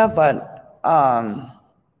California, but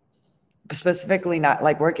specifically not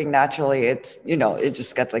like working naturally. It's, you know, it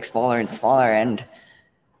just gets like smaller and smaller. And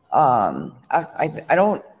I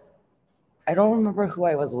don't remember who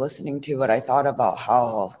I was listening to, but I thought about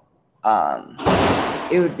how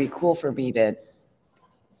it would be cool for me to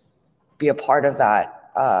be a part of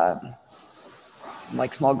that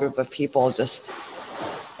like small group of people.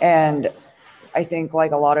 And I think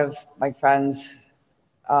like a lot of my friends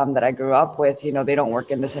that I grew up with, you know, they don't work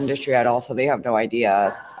in this industry at all, so they have no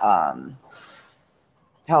idea how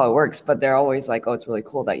it works, but they're always like, oh, it's really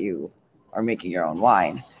cool that you are making your own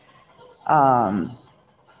wine.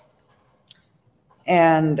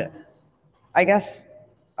 And I guess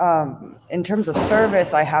in terms of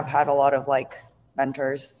service, I have had a lot of like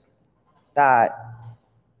mentors that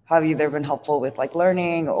have either been helpful with like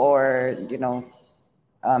learning or, you know,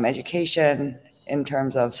 education in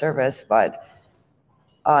terms of service, but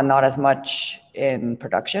not as much in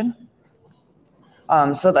production.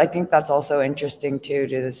 So I think that's also interesting too,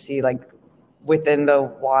 to see like within the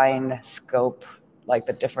wine scope, like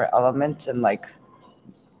the different elements and like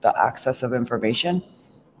the access of information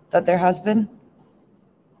that there has been.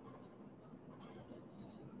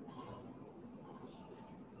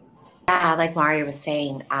 Yeah, like Marreya was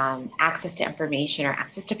saying, access to information or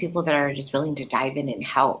access to people that are just willing to dive in and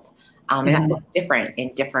help. And that looks different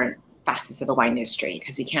in different facets of the wine industry,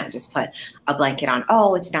 because we can't just put a blanket on,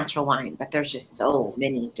 oh, it's natural wine, but there's just so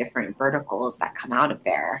many different verticals that come out of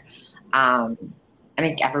there. I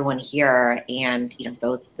think everyone here, and you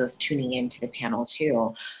know, those tuning into the panel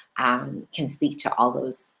too, can speak to all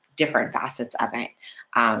those different facets of it.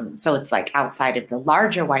 So it's like outside of the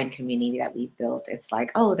larger wine community that we've built, it's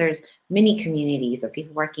like, oh, there's many communities of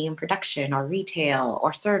people working in production or retail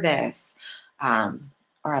or service, or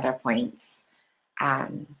other points.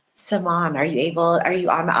 Simonne, are you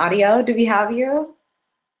on the audio? Do we have you?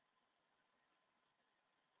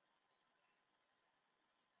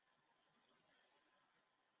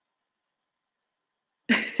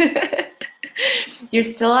 You're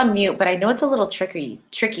still on mute, but I know it's a little tricky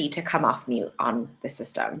to come off mute on the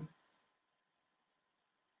system.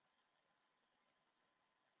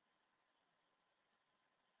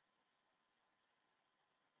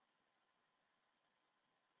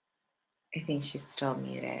 I think she's still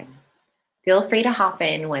muted. Feel free to hop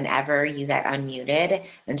in whenever you get unmuted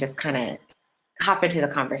and just kind of hop into the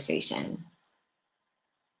conversation.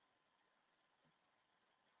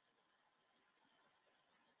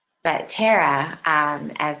 But Tara,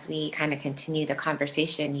 as we kind of continue the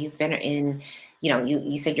conversation, you've been in, you know,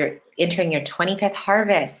 you said you're entering your 25th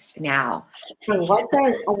harvest now. So what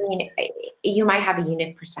does, I mean, you might have a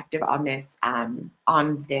unique perspective on this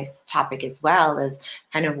topic as well, as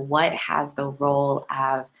kind of what has the role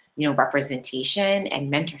of, you know, representation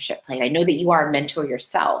and mentorship played? I know that you are a mentor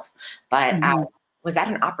yourself, but was that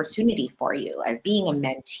an opportunity for you as being a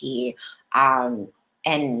mentee,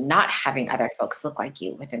 and not having other folks look like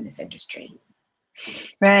you within this industry?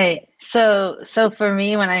 Right. So for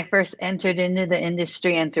me, when I first entered into the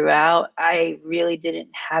industry and throughout, I really didn't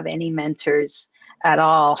have any mentors at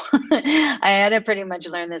all. I had to pretty much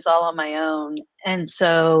learn this all on my own. And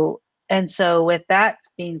so with that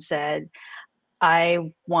being said,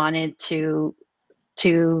 I wanted to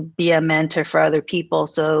be a mentor for other people,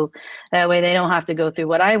 so that way they don't have to go through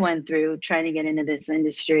what I went through trying to get into this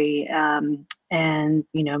industry, and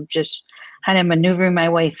you know, just kind of maneuvering my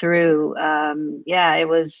way through. Yeah, it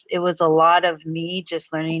was a lot of me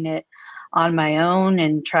just learning it on my own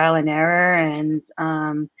and trial and error, and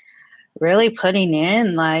really putting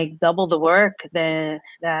in like double the work that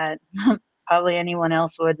probably anyone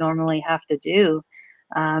else would normally have to do,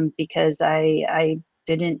 because I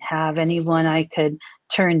didn't have anyone I could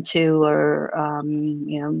turn to or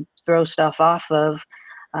you know, throw stuff off of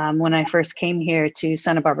when I first came here to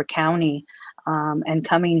Santa Barbara County, and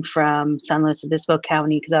coming from San Luis Obispo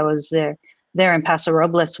County, because I was there there in Paso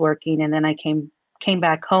Robles working, and then I came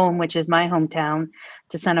back home, which is my hometown,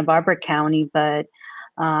 to Santa Barbara County. But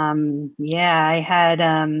yeah, I had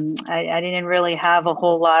I didn't really have a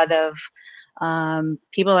whole lot of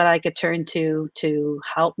people that I could turn to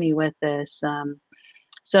help me with this.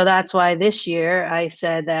 So that's why this year I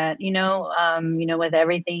said that, with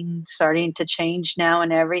everything starting to change now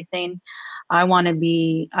and everything, I want to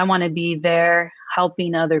be there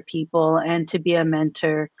helping other people and to be a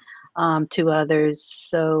mentor to others.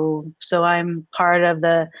 So I'm part of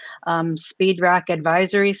the Speed Rock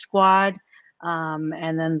Advisory Squad,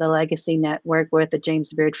 and then the Legacy Network with the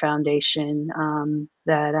James Beard Foundation,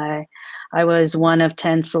 that I was one of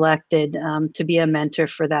 10 selected to be a mentor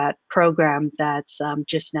for that program that's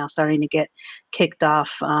just now starting to get kicked off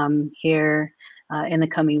here in the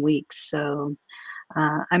coming weeks. So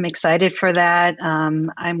I'm excited for that.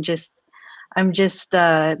 I'm just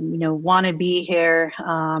want to be here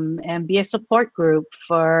and be a support group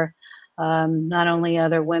for not only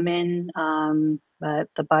other women, but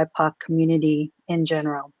the BIPOC community in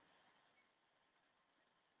general.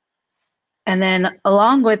 And then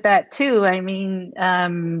along with that too, I mean,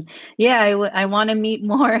 yeah, I want to meet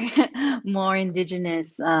more more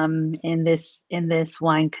Indigenous in this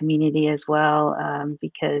wine community as well,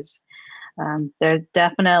 because there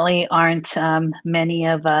definitely aren't many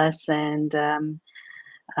of us, and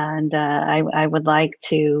I would like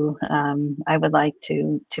to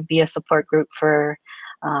be a support group for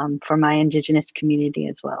my Indigenous community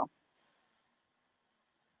as well.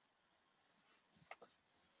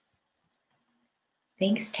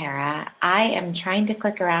 Thanks, Tara. I am trying to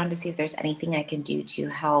click around to see if there's anything I can do to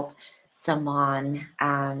help Simonne.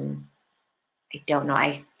 I don't know.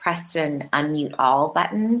 I pressed an unmute all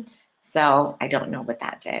button, so I don't know what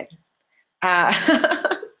that did.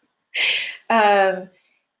 Marreya,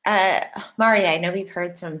 I know we've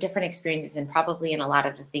heard some different experiences, and probably in a lot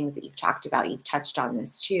of the things that you've talked about, you've touched on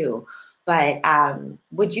this too. But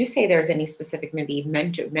would you say there's any specific maybe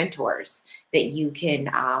mentors that you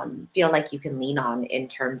can feel like you can lean on in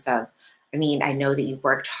terms of, I mean, I know that you've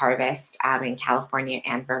worked Harvest in California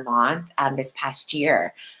and Vermont this past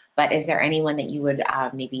year, but is there anyone that you would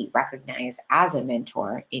maybe recognize as a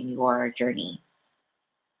mentor in your journey?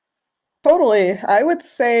 Totally. I would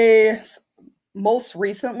say most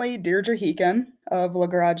recently, Deirdre Heekin of La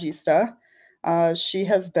Garagista. She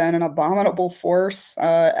has been an abominable force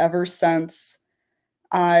ever since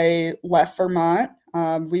I left Vermont.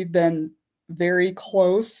 We've been very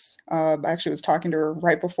close. I actually was talking to her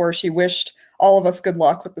right before. She wished all of us good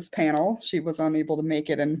luck with this panel. She was unable to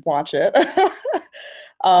make it and watch it.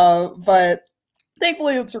 But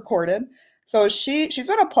thankfully it's recorded. So she's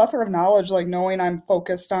been a plethora of knowledge, like knowing I'm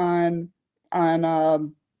focused on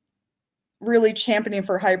really championing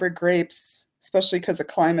for hybrid grapes, especially because of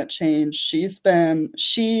climate change. She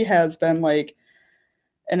has been like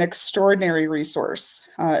an extraordinary resource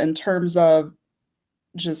in terms of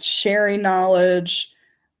just sharing knowledge,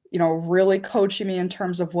 really coaching me in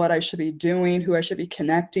terms of what I should be doing, who I should be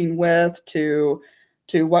connecting with, to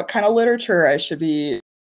what kind of literature I should be,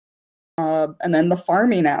 and then the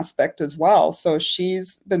farming aspect as well. So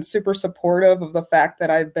she's been super supportive of the fact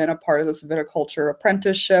that I've been a part of this viticulture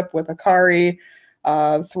apprenticeship with Akari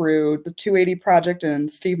through the 280 project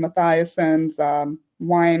and Steve Mathiason's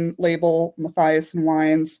wine label, Mathiason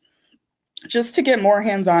Wines, just to get more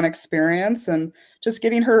hands-on experience, and just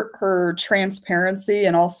getting her transparency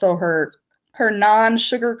and also her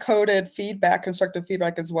non-sugar-coated feedback, constructive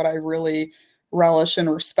feedback, is what I really relish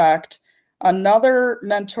and respect. Another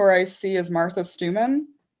mentor I see is Martha Stuman.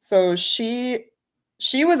 So she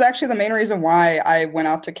was actually the main reason why I went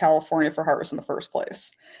out to California for Harvest in the first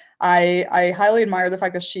place. I highly admire the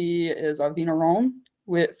fact that she is a vigneron.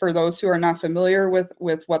 For those who are not familiar with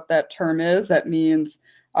what that term is, that means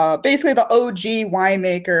basically the OG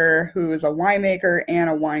winemaker who is a winemaker and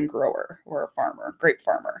a wine grower, or a farmer, grape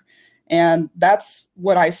farmer. And that's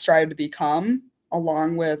what I strive to become,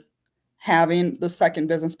 along with having the second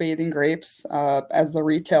business, Bathing Grapes, as the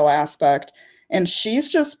retail aspect. And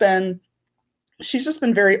she's just been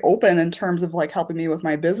very open in terms of like helping me with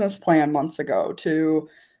my business plan months ago, to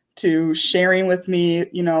sharing with me,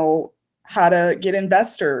 how to get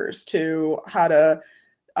investors, to how to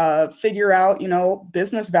figure out,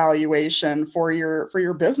 business valuation for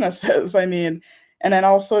your businesses. I mean, and then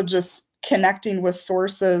also just connecting with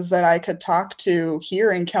sources that I could talk to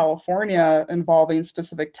here in California involving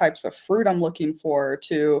specific types of fruit I'm looking for,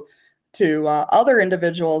 to other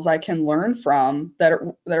individuals I can learn from that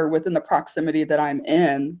are within the proximity that I'm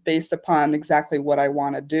in, based upon exactly what I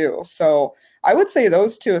want to do. So I would say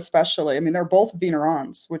those two especially. I mean, they're both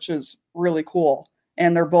vignerons, which is really cool,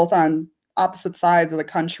 and they're both on opposite sides of the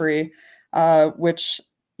country, which,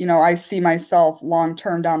 you know, I see myself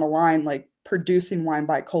long-term down the line, like producing wine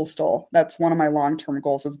by coastal. That's one of my long-term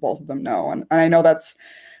goals, as both of them know. And I know that's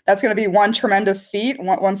going to be one tremendous feat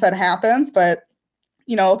once that happens, but,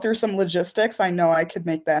 you know, through some logistics, I know I could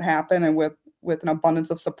make that happen. And with an abundance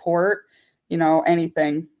of support, you know,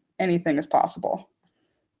 anything is possible.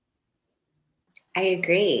 I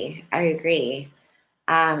agree.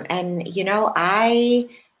 And, you know, I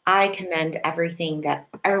commend everything that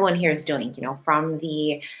everyone here is doing, you know, from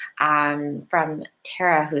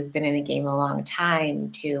Tara, who's been in the game a long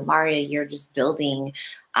time, to Marreya. You're just building,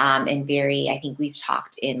 and I think we've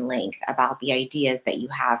talked in length about the ideas that you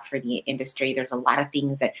have for the industry. There's a lot of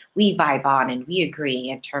things that we vibe on and we agree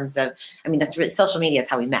in terms of, I mean, that's really, social media is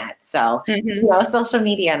how we met. So, you know, social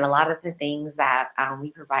media and a lot of the things that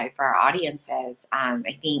we provide for our audiences,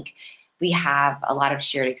 I think we have a lot of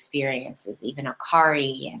shared experiences. Even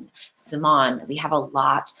Akari and Simonne, we have a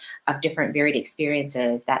lot of different varied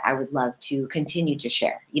experiences that I would love to continue to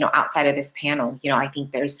share. You know, outside of this panel, you know, I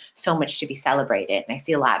think there's so much to be celebrated. And I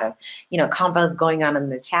see a lot of, you know, combos going on in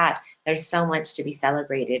the chat. There's so much to be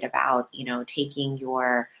celebrated about, you know, taking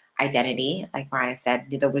your identity. Like Marreya said,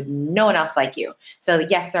 there was no one else like you. So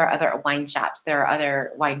yes, there are other wine shops, there are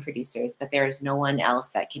other wine producers, but there is no one else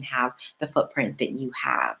that can have the footprint that you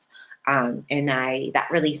have. And that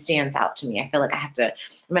really stands out to me. I feel like I'm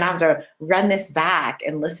gonna have to run this back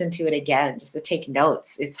and listen to it again just to take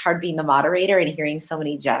notes. It's hard being the moderator and hearing so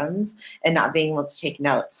many gems and not being able to take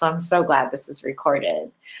notes. So I'm so glad this is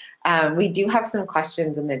recorded. We do have some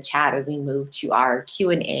questions in the chat as we move to our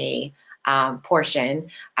Q&A portion.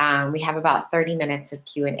 We have about 30 minutes of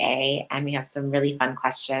Q&A, and we have some really fun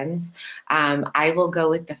questions. I will go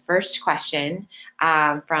with the first question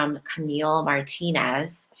from Camille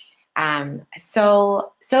Martinez.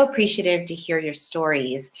 So appreciative to hear your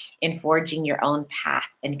stories in forging your own path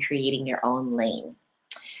and creating your own lane.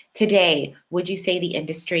 Today, would you say the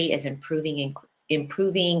industry is improving in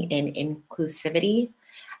inclusivity?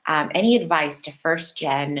 Any advice to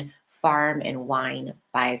first-gen farm and winery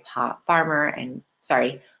BIPOC,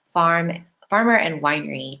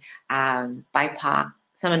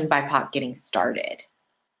 someone BIPOC getting started?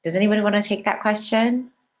 Does anybody want to take that question?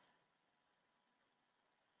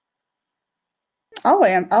 I'll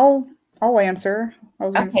answer. I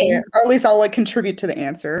was gonna say it, or at least I'll like contribute to the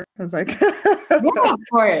answer. I was like, yeah, of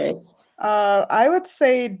course. I would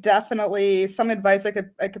say definitely some advice I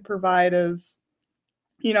could provide is,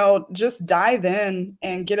 you know, just dive in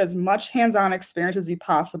and get as much hands-on experience as you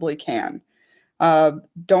possibly can.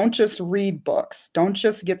 Don't just read books. Don't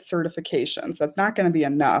just get certifications. That's not going to be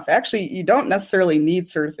enough. Actually, you don't necessarily need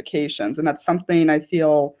certifications, and that's something I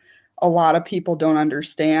feel a lot of people don't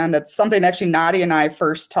understand. That's something actually Nadia and I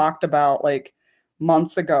first talked about like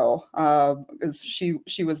months ago. As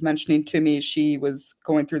she was mentioning to me, she was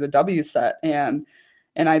going through the WSET, and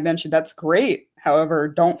I mentioned that's great. However,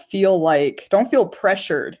 don't feel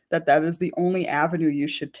pressured that is the only avenue you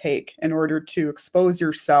should take in order to expose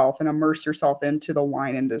yourself and immerse yourself into the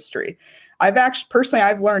wine industry.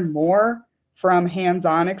 I've learned more from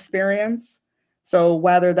hands-on experience. So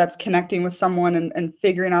whether that's connecting with someone and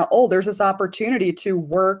figuring out, oh, there's this opportunity to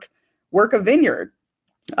work a vineyard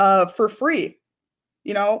for free,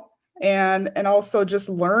 you know, and also just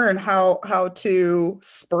learn how to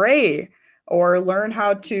spray or learn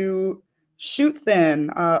how to shoot thin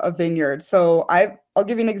a vineyard. So I'll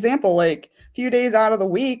give you an example. Like a few days out of the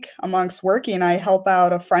week amongst working, I help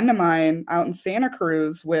out a friend of mine out in Santa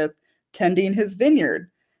Cruz with tending his vineyard.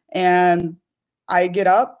 And I get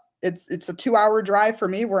up, it's a 2-hour drive for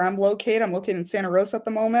me where I'm located. I'm located in Santa Rosa at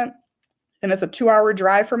the moment. And it's a 2-hour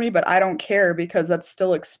drive for me, but I don't care because that's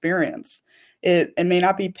still experience. It may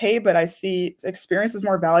not be paid, but I see experience is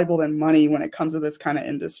more valuable than money when it comes to this kind of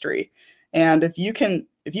industry. And if you can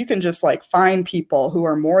just like find people who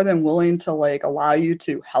are more than willing to like allow you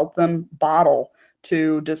to help them bottle,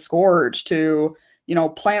 to disgorge, to, you know,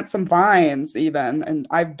 plant some vines even. And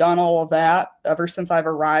I've done all of that ever since I've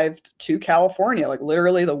arrived to California. Like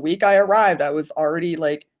literally the week I arrived, I was already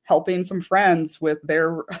like helping some friends with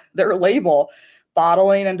their label,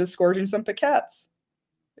 bottling and disgorging some piquettes.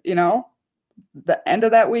 You know, the end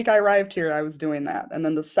of that week I arrived here, I was doing that. And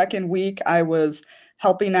then the second week I was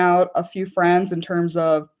helping out a few friends in terms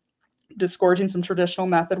of disgorging some traditional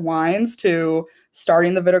method wines to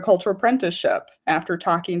starting the viticultural apprenticeship after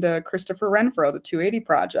talking to Christopher Renfro, the 280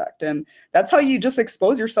 Project. And that's how you just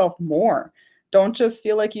expose yourself more. Don't just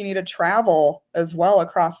feel like you need to travel as well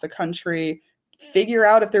across the country. Figure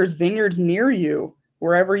out if there's vineyards near you,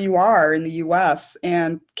 wherever you are in the US,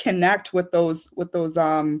 and connect with those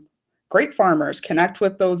grape farmers, connect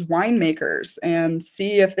with those winemakers and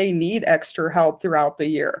see if they need extra help throughout the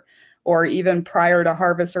year or even prior to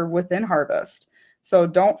harvest or within harvest. So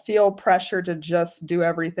don't feel pressure to just do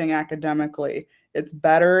everything academically. It's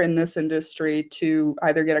better in this industry to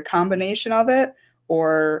either get a combination of it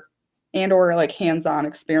or like hands-on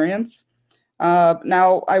experience.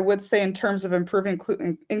 Now, I would say in terms of improving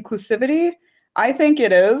inclusivity, I think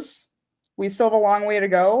it is. We still have a long way to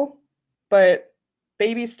go, but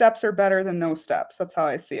baby steps are better than no steps. That's how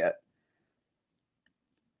I see it.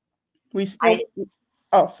 We still.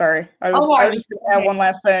 Oh, sorry. I was just going to add one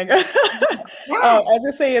last thing. As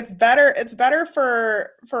I say, it's better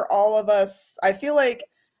for all of us. I feel like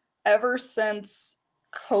ever since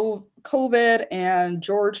COVID and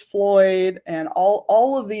George Floyd and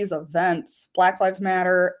all of these events, Black Lives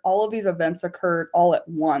Matter, all of these events occurred all at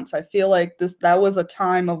once. I feel like that was a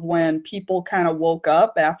time of when people kind of woke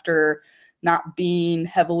up after not being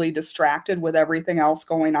heavily distracted with everything else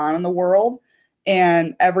going on in the world,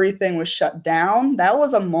 and everything was shut down. That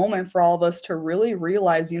was a moment for all of us to really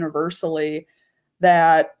realize universally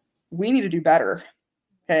that we need to do better.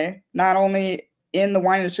 Okay. Not only in the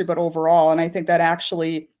wine industry, but overall. And I think that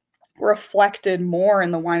actually reflected more in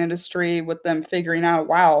the wine industry with them figuring out,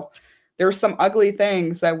 wow, there's some ugly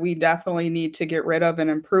things that we definitely need to get rid of and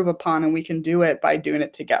improve upon. And we can do it by doing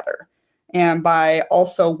it together and by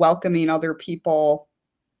also welcoming other people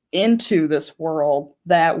into this world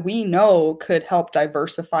that we know could help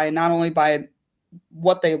diversify, not only by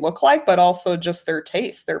what they look like, but also just their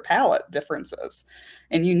taste, their palate differences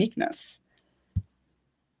and uniqueness.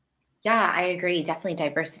 Yeah, I agree. Definitely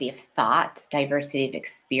diversity of thought, diversity of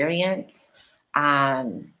experience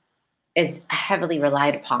is heavily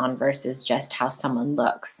relied upon versus just how someone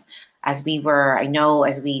looks. As we were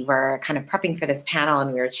kind of prepping for this panel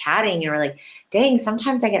and we were chatting and we're like, dang,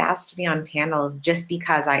 sometimes I get asked to be on panels just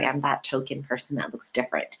because I am that token person that looks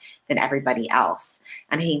different than everybody else.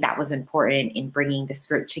 And I think that was important in bringing this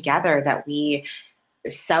group together, that we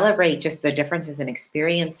celebrate just the differences in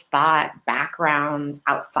experience, thought, backgrounds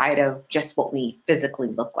outside of just what we physically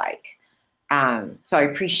look like. So I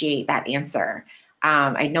appreciate that answer.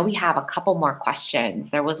 I know we have a couple more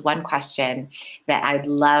questions. There was one question that I'd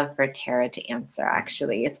love for Tara to answer,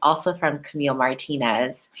 actually. It's also from Camille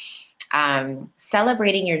Martinez.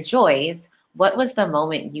 Celebrating your joys, what was the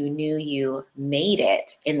moment you knew you made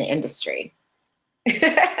it in the industry?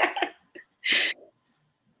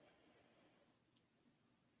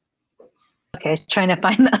 Okay, trying to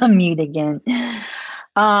find the unmute again.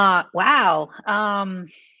 Wow.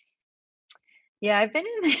 Yeah, I've been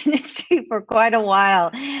in the industry for quite a while,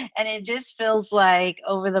 and it just feels like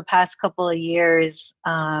over the past couple of years,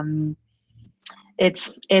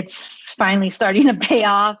 it's finally starting to pay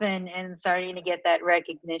off and starting to get that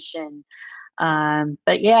recognition.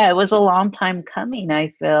 But yeah, it was a long time coming, I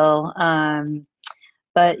feel.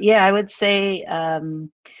 But yeah, I would say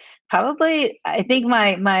probably, I think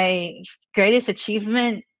my greatest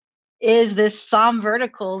achievement is this Somm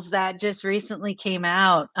Verticals that just recently came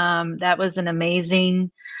out. That was an amazing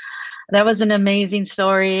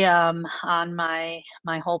story on my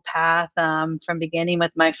whole path, from beginning with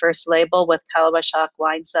my first label with Kalabashak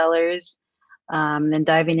Wine Cellars, then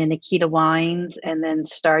diving into Kita wines, and then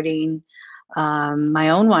starting my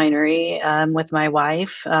own winery with my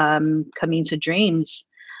wife, Camins of Dreams.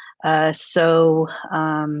 So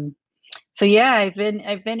yeah, I've been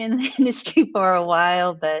in the industry for a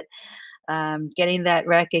while, but getting that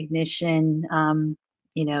recognition,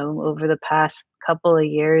 over the past couple of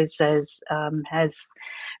years has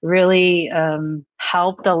really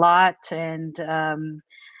helped a lot, and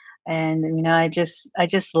I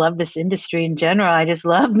just love this industry in general. I just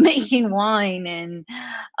love making wine,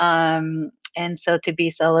 and so to be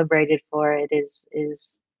celebrated for it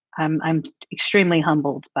is I'm extremely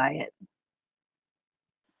humbled by it.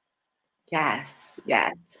 Yes.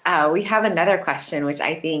 We have another question, which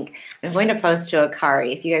I think I'm going to pose to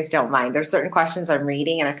Akari, if you guys don't mind. There's certain questions I'm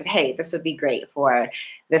reading, and I said, hey, this would be great for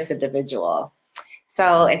this individual.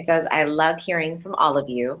 So it says, I love hearing from all of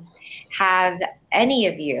you. Have any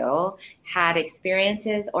of you had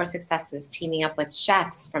experiences or successes teaming up with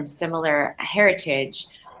chefs from similar heritage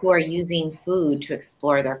who are using food to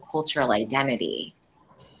explore their cultural identity?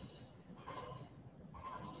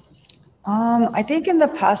 I think in the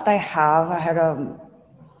past I had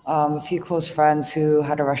a few close friends who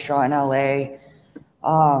had a restaurant in LA,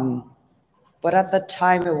 but at the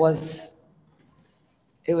time it was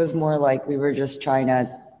more like we were just trying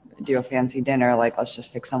to do a fancy dinner, like let's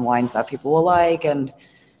just pick some wines that people will like,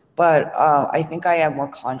 but I think I am more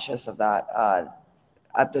conscious of that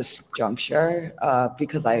at this juncture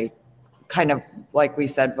because I kind of like we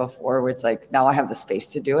said before, where it's like, now I have the space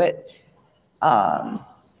to do it.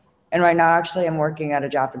 And right now, actually, I'm working at a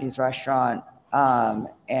Japanese restaurant,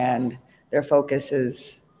 and their focus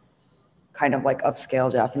is kind of like upscale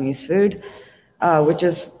Japanese food, which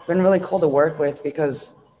has been really cool to work with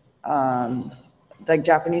because like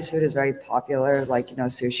Japanese food is very popular, like, you know,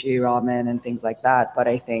 sushi, ramen, and things like that. But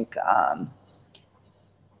I think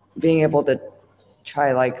being able to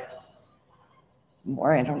try like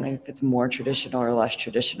more, I don't know if it's more traditional or less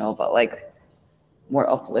traditional, but like more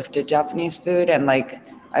uplifted Japanese food. And like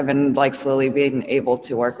I've been like slowly being able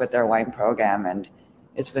to work with their wine program, and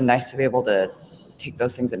it's been nice to be able to take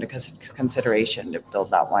those things into consideration to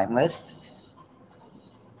build that wine list.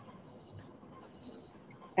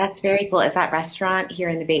 That's very cool. Is that restaurant here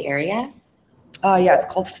in the Bay Area? Yeah, it's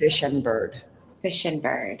called Fish and Bird. Fish and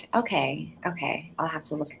Bird. Okay. Okay. I'll have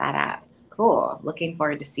to look that up. Cool. Looking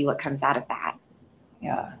forward to see what comes out of that.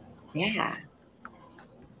 Yeah. Yeah.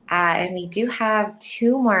 And we do have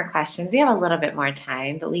 2 more questions. We have a little bit more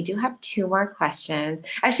time, but we do have 2 more questions.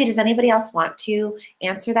 Actually, does anybody else want to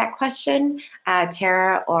answer that question,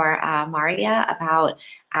 Tara or Marreya, about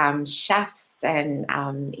chefs and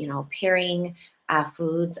you know, pairing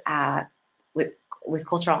foods with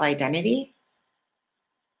cultural identity?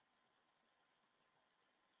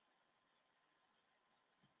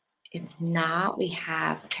 If not, we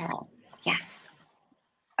have Tara. Yes.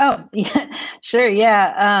 Oh, yeah, sure.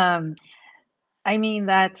 Yeah. I mean,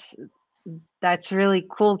 that's really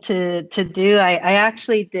cool to do. I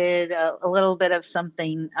actually did a little bit of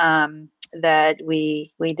something that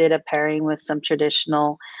we did a pairing with some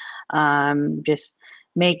traditional, just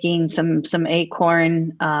making some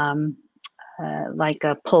acorn, like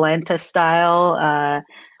a polenta style,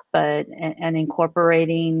 but and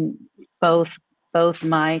incorporating both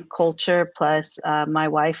my culture plus my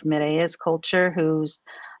wife Marreya's culture, who's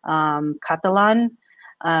Catalan.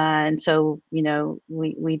 And so, you know,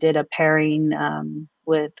 we did a pairing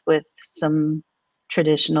with some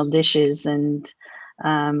traditional dishes, and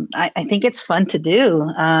I think it's fun to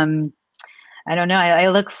do. I don't know. I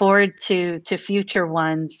look forward to future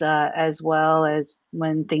ones as well, as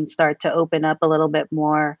when things start to open up a little bit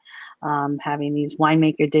more, having these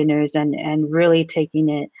winemaker dinners and really taking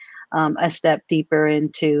it a step deeper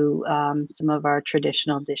into some of our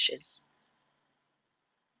traditional dishes.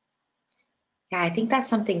 Yeah, I think that's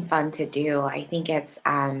something fun to do. I think it's,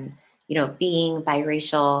 you know, being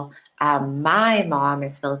biracial. My mom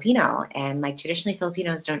is Filipino, and like traditionally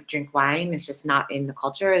Filipinos don't drink wine. It's just not in the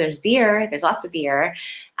culture. There's beer, there's lots of beer,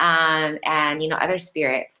 and, you know, other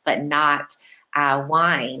spirits, but not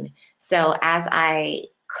wine. So as I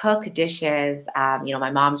cook dishes, you know,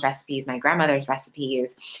 my mom's recipes, my grandmother's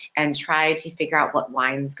recipes, and try to figure out what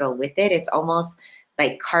wines go with it, it's almost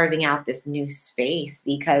like carving out this new space,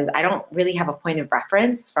 because I don't really have a point of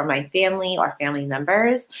reference from my family or family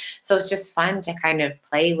members. So it's just fun to kind of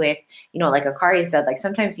play with, you know, like Akari said, like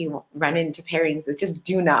sometimes you run into pairings that just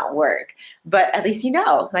do not work, but at least you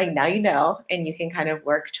know, like now you know, and you can kind of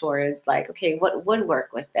work towards like, okay, what would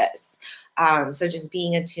work with this? So just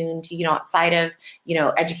being attuned to, you know, outside of, you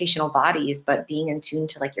know, educational bodies, but being attuned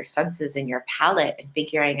to like your senses and your palate and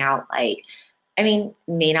figuring out like, I mean,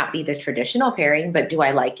 may not be the traditional pairing, but do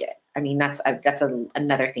I like it? I mean, that's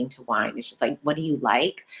another thing to wine. It's just like, what do you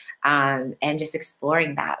like? And just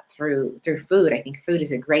exploring that through food. I think food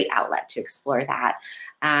is a great outlet to explore that.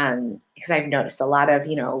 Because I've noticed a lot of,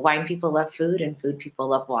 you know, wine people love food and food people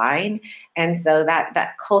love wine. And so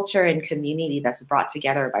that culture and community that's brought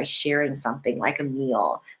together by sharing something like a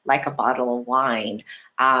meal, like a bottle of wine,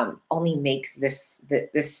 only makes this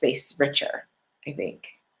space richer, I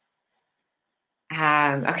think.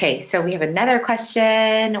 Okay, so we have another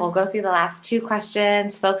question. We'll go through the last 2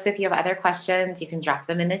 questions. Folks, if you have other questions, you can drop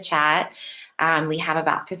them in the chat. We have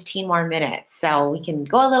about 15 more minutes, so we can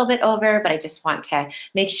go a little bit over, but I just want to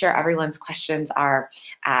make sure everyone's questions are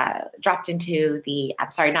dropped into the,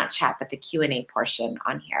 I'm sorry, not chat, but the Q&A portion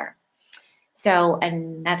on here. So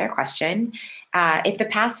another question, if the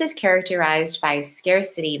past is characterized by a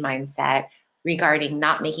scarcity mindset regarding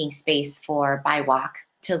not making space for BIWOC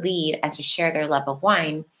to lead and to share their love of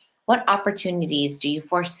wine, what opportunities do you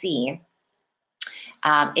foresee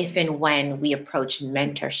if and when we approach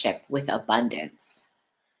mentorship with abundance?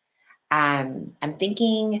 I'm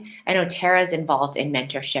thinking, I know Tara's involved in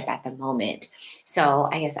mentorship at the moment. So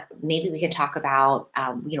I guess maybe we could talk about,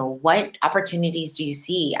 you know, what opportunities do you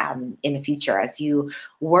see in the future as you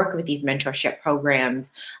work with these mentorship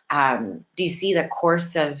programs? Do you see the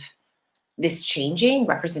course of this changing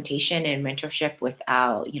representation and mentorship with,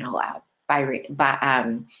 you know, BIWOC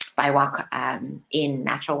in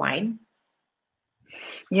natural wine?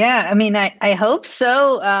 Yeah, I mean, I hope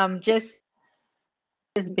so. Just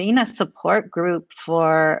as being a support group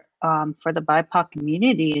for the BIPOC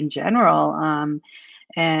community in general.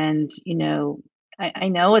 And, I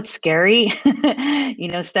know it's scary,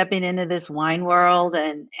 stepping into this wine world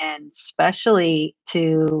and especially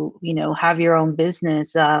to, have your own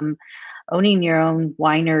business. Owning your own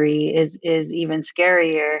winery is even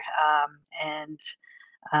scarier.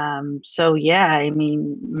 So yeah, I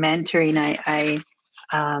mean, mentoring,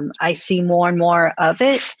 I see more and more of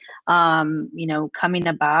it, coming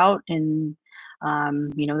about in,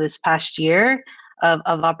 this past year of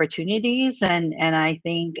opportunities. And I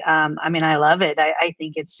think, I mean, I love it. I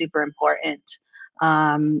think it's super important.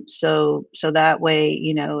 So that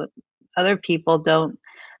way, other people don't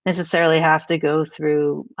necessarily have to go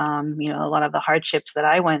through, a lot of the hardships that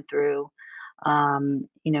I went through,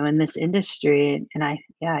 in this industry. And I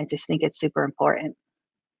just think it's super important,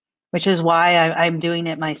 which is why I'm doing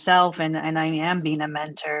it myself, and I am being a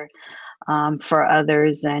mentor for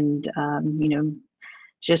others, and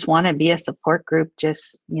just want to be a support group,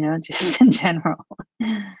 just just in general.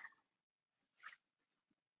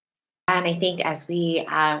 And I think as we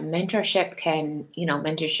mentorship,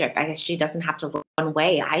 I guess she doesn't have to look one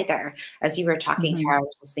way either. As you were talking to her, I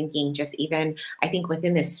was just thinking, just even, I think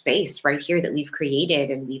within this space right here that we've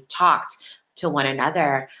created and we've talked to one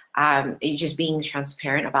another, just being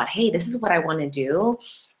transparent about, hey, this is what I want to do.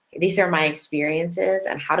 These are my experiences,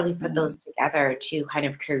 and how do we put those together to kind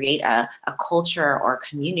of create a culture or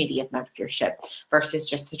community of mentorship versus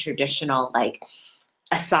just the traditional, like,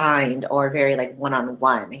 assigned or very like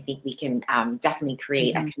one-on-one. I think we can definitely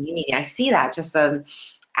create a community. I see that just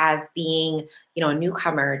as being, a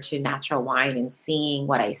newcomer to natural wine and seeing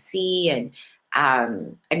what I see, and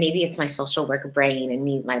maybe it's my social work brain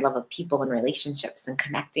and my love of people and relationships and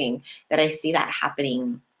connecting, that I see that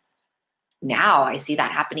happening now. I see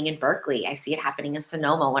that happening in Berkeley. I see it happening in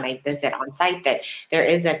Sonoma when I visit on site, that there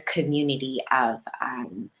is a community of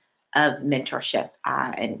mentorship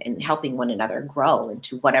and helping one another grow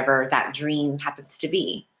into whatever that dream happens to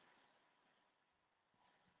be.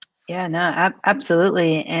 Yeah, no,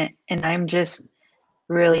 absolutely. And I'm just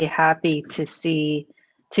really happy to see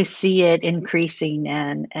it increasing,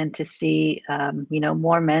 and to see,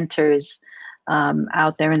 more mentors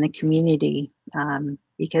out there in the community.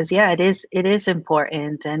 Because yeah, it is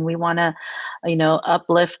important, and we want to,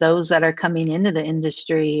 uplift those that are coming into the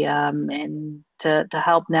industry, and to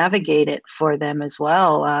help navigate it for them as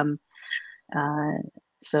well.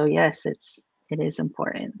 So yes, it is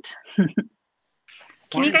important.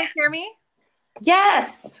 Can you guys hear me?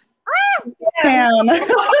 Yes. Can.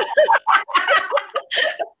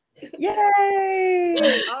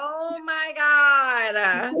 Yay! Oh my God.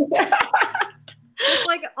 Just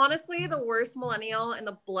like, honestly, the worst millennial in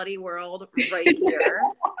the bloody world right here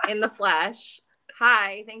in the flesh.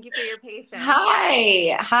 Hi, thank you for your patience.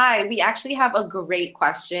 Hi. We actually have a great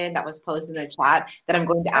question that was posted in the chat that I'm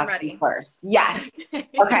going to ask you first. Yes.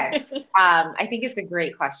 Okay. I think it's a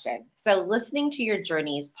great question. So listening to your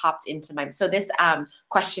journeys popped into my, so this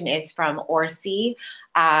question is from Orsi.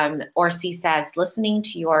 Orsi says, listening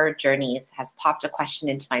to your journeys has popped a question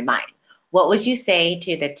into my mind. What would you say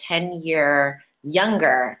to the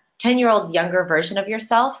 10-year-old younger version of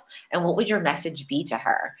yourself, and what would your message be to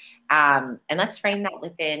her? And let's frame that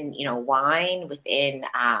within, wine, within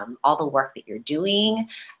all the work that you're doing.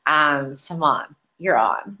 Simonne, you're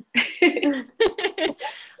on.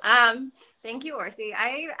 Thank you, Orsi.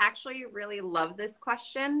 I actually really love this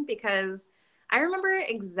question because I remember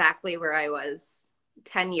exactly where I was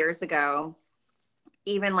 10 years ago,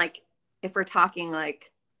 even like if we're talking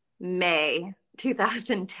like May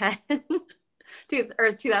 2010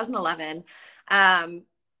 or 2011.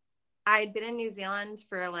 I'd been in New Zealand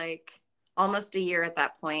for like almost a year at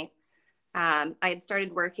that point. I had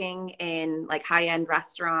started working in like high-end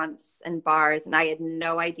restaurants and bars, and I had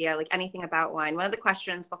no idea like anything about wine. One of the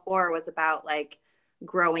questions before was about like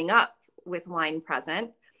growing up with wine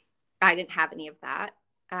present. I didn't have any of that.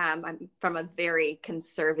 I'm from a very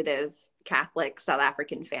conservative Catholic South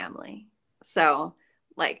African family. So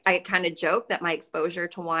like I kind of joked that my exposure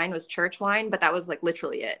to wine was church wine, but that was like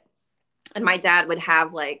literally it. And my dad would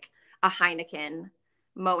have like a Heineken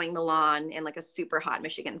mowing the lawn in like a super hot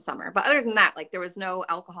Michigan summer. But other than that, like there was no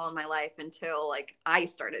alcohol in my life until like I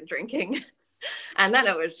started drinking. And then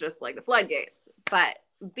it was just like the floodgates. But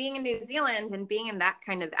being in New Zealand and being in that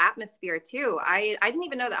kind of atmosphere too, I didn't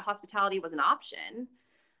even know that hospitality was an option.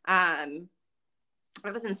 I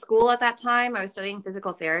was in school at that time. I was studying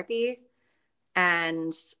physical therapy,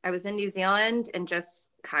 and I was in New Zealand, and just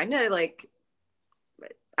kind of like,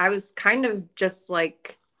 I was kind of just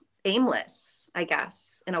like aimless, I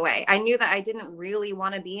guess, in a way. I knew that I didn't really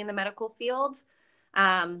want to be in the medical field.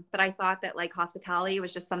 But I thought that like hospitality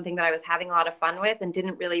was just something that I was having a lot of fun with and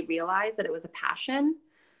didn't really realize that it was a passion.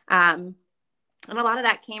 And a lot of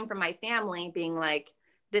that came from my family being like,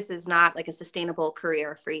 this is not like a sustainable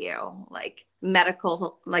career for you, like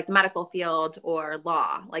medical field or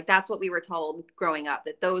law. Like that's what we were told growing up,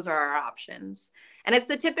 that those are our options. And it's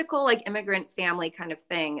the typical like immigrant family kind of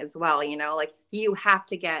thing as well. You know, like you have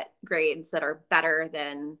to get grades that are better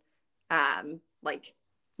than like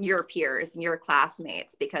your peers and your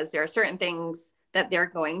classmates, because there are certain things that they're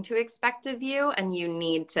going to expect of you, and you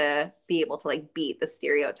need to be able to like beat the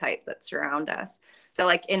stereotypes that surround us. So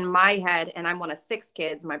like in my head, and I'm one of 6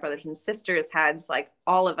 kids, my brothers and sisters' heads, like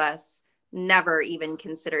all of us never even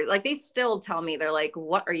considered, like they still tell me, they're like,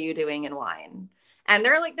 what are you doing in wine? And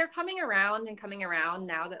they're coming around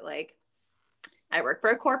now that like I work for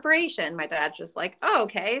a corporation. My dad's just like, oh,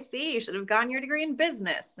 okay, see, you should have gotten your degree in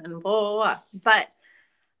business and blah, blah, blah. But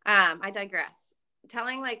I digress.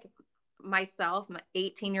 Telling like myself, my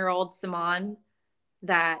 18-year-old Simonne,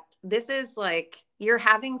 that this is like, you're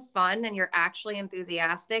having fun and you're actually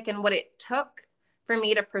enthusiastic. And what it took for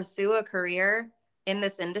me to pursue a career in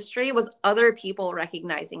this industry was other people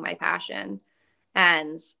recognizing my passion.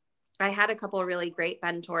 And I had a couple of really great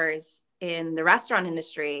mentors in the restaurant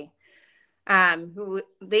industry who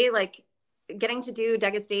they like getting to do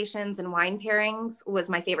degustations and wine pairings was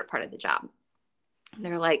my favorite part of the job.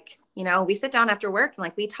 They're like, you know, we sit down after work and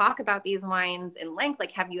like we talk about these wines in length.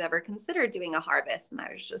 Like, have you ever considered doing a harvest? And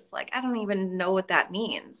I was just like, I don't even know what that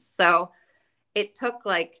means. So it took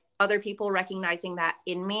like other people recognizing that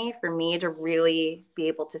in me for me to really be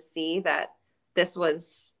able to see that this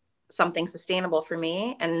was something sustainable for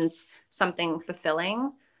me and something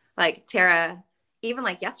fulfilling. Like Tara, even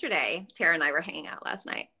like yesterday, Tara and I were hanging out last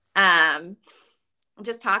night,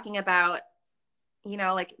 just talking about, you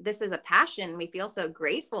know, like this is a passion. We feel so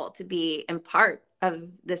grateful to be in part of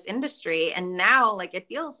this industry. And now like, it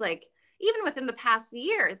feels like even within the past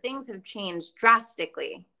year, things have changed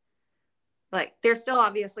drastically. Like there's still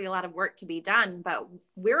obviously a lot of work to be done, but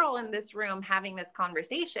we're all in this room having this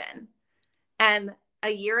conversation. And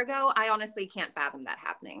a year ago, I honestly can't fathom that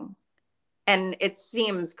happening. And it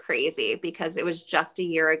seems crazy because it was just a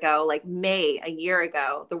year ago, like May, a year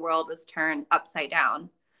ago, the world was turned upside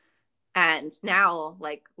down. And now,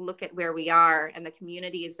 like, look at where we are and the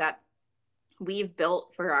communities that we've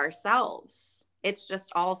built for ourselves. It's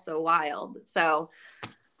just all so wild. So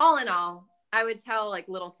all in all, I would tell like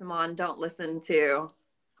little Simonne, don't listen to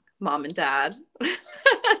mom and dad.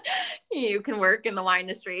 You can work in the wine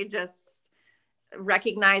industry. Just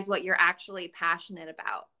recognize what you're actually passionate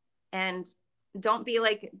about. And don't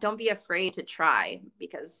be afraid to try,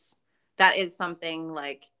 because that is something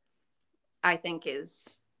like I think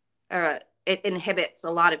is it inhibits a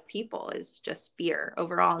lot of people, is just fear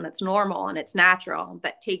overall. And it's normal and it's natural,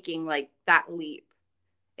 but taking like that leap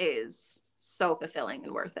is so fulfilling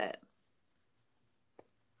and worth it.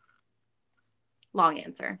 Long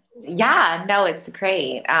answer. Yeah, no, it's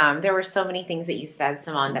great. There were so many things that you said,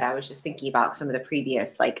 Simonne, that I was just thinking about some of the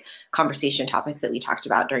previous like conversation topics that we talked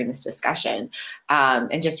about during this discussion.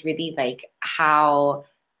 And just really like how,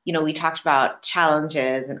 you know, we talked about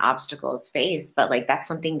challenges and obstacles faced, but like that's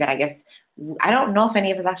something that I guess I don't know if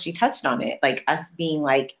any of us actually touched on it. Like us being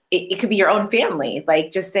like, it could be your own family,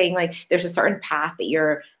 like just saying like there's a certain path that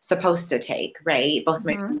you're supposed to take, right? Both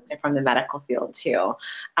my parents are from the medical field too.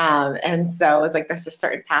 And so it's like there's a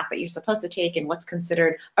certain path that you're supposed to take and what's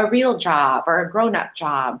considered a real job or a grown-up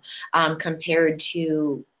job compared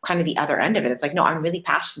to kind of the other end of it. It's like, no, I'm really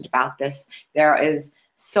passionate about this. There is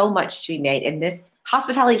so much to be made, and this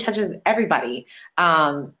hospitality touches everybody.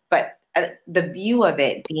 But the view of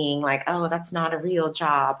it being like, oh, that's not a real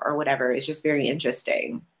job or whatever is just very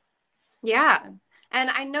interesting. Yeah. And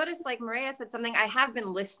I noticed like Marreya said something, I have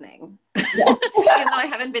been listening, even though I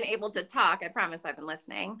haven't been able to talk. I promise I've been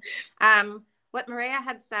listening. What Marreya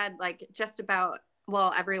had said, like just about,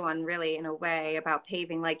 well, everyone really in a way about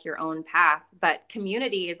paving like your own path, but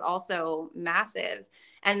community is also massive.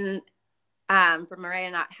 And for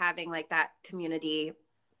Marreya not having like that community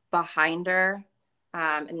behind her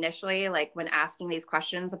initially, like when asking these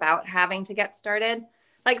questions about having to get started,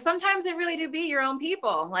 like sometimes it really do be your own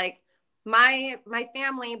people. Like my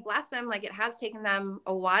family, bless them, like it has taken them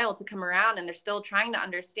a while to come around, and they're still trying to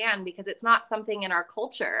understand because it's not something in our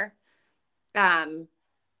culture.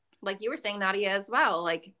 Like you were saying, Nadia, as well,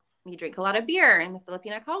 like you drink a lot of beer in the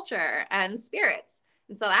Filipino culture and spirits.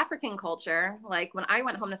 In South African culture, like when I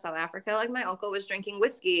went home to South Africa, like my uncle was drinking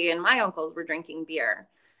whiskey and my uncles were drinking beer.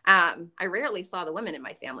 I rarely saw the women in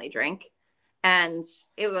my family drink. And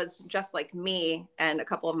it was just like me and a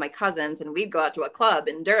couple of my cousins, and we'd go out to a club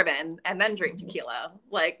in Durban and then drink tequila,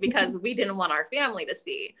 like, because we didn't want our family to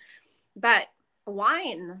see. But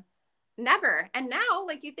wine, never. And now,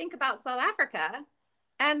 like, you think about South Africa,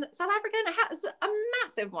 and South Africa has a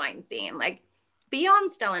massive wine scene, like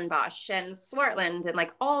beyond Stellenbosch and Swartland and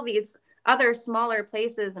like all these other smaller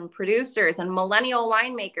places and producers and millennial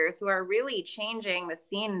winemakers who are really changing the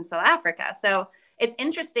scene in South Africa. So it's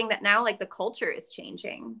interesting that now, like, the culture is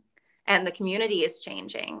changing and the community is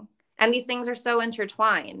changing, and these things are so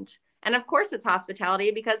intertwined. And of course it's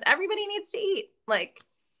hospitality, because everybody needs to eat. Like,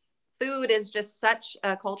 food is just such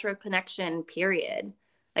a cultural connection, period.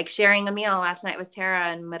 Like sharing a meal last night with Tara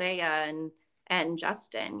and Marreya and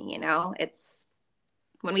Justin, you know, it's,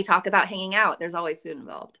 when we talk about hanging out, there's always food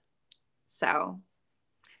involved. So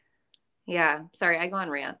yeah, sorry, I go on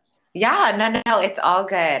rants. Yeah, no, it's all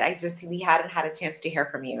good. We hadn't had a chance to hear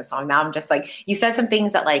from you. So now I'm just like, you said some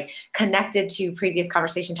things that like connected to previous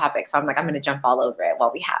conversation topics. So I'm like, I'm going to jump all over it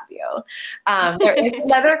while we have you. There is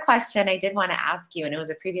another question I did want to ask you, and it was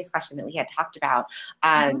a previous question that we had talked about.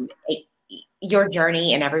 Your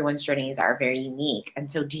journey and everyone's journeys are very unique. And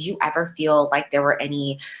so do you ever feel like there were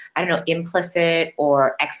any, I don't know, implicit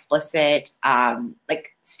or explicit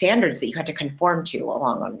like standards that you had to conform to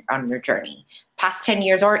along on your journey, past 10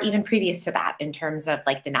 years or even previous to that, in terms of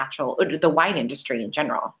like the wine industry in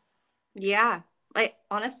general? Yeah, like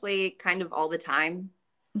honestly, kind of all the time.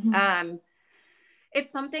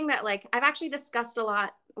 It's something that like I've actually discussed a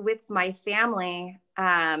lot with my family,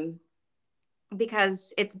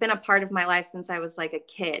 because it's been a part of my life since I was like a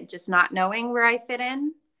kid, just not knowing where I fit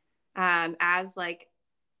in, as like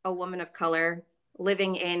a woman of color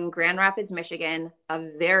living in Grand Rapids, Michigan, a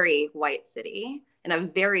very white city in a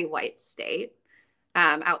very white state,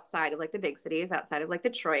 outside of like the big cities, outside of like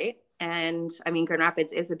Detroit. And I mean, Grand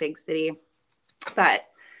Rapids is a big city, but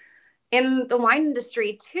in the wine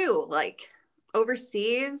industry too, like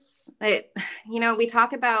overseas, we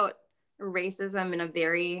talk about racism in a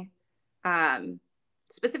very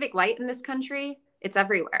specific light in this country. It's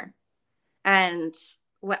everywhere. And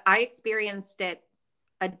what I experienced it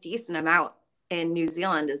a decent amount in New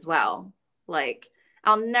Zealand as well. Like,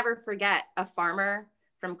 I'll never forget a farmer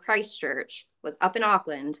from Christchurch was up in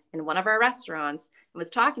Auckland in one of our restaurants and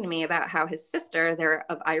was talking to me about how his sister, they're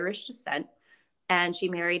of Irish descent, and she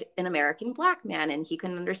married an American Black man, and he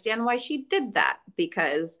couldn't understand why she did that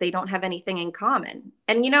because they don't have anything in common.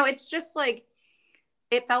 And, it's just like,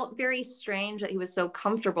 it felt very strange that he was so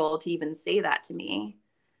comfortable to even say that to me.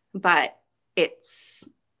 But there's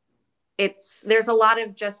a lot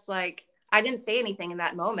of just like, I didn't say anything in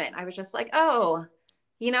that moment. I was just like, oh,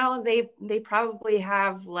 they probably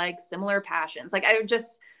have like similar passions. Like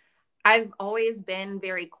I've always been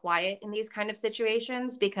very quiet in these kind of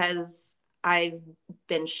situations because I've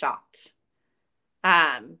been shocked.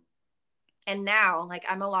 And now, like,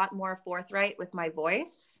 I'm a lot more forthright with my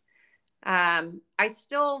voice. I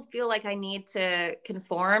still feel like I need to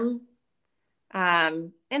conform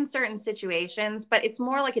in certain situations, but it's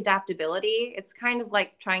more like adaptability. It's kind of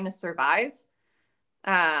like trying to survive,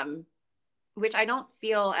 which I don't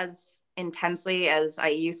feel as intensely as I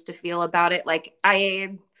used to feel about it. Like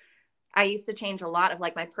I used to change a lot of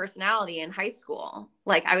like my personality in high school.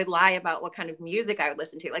 Like I would lie about what kind of music I would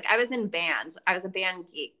listen to. Like I was in bands. I was a band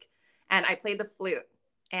geek and I played the flute,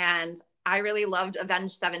 and I really loved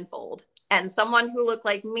Avenged Sevenfold. And someone who looked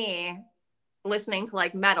like me listening to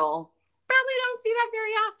like metal probably don't see that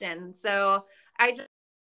very often. So I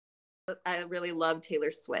really love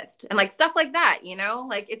Taylor Swift and like stuff like that,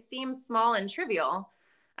 like it seems small and trivial.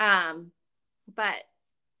 But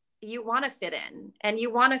you want to fit in and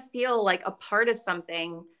you want to feel like a part of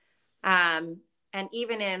something. And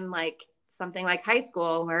even in like something like high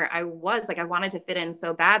school where I wanted to fit in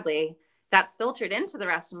so badly, that's filtered into the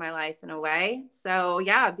rest of my life in a way. So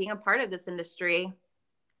yeah, being a part of this industry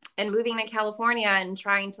and moving to California and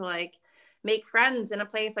trying to like make friends in a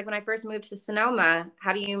place like when I first moved to Sonoma,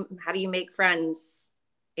 how do you make friends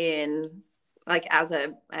in like at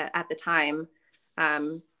the time,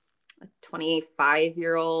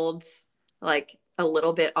 25-year-old, like a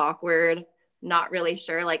little bit awkward, not really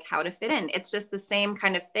sure like how to fit in. It's just the same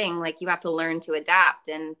kind of thing. Like you have to learn to adapt.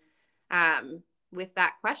 And with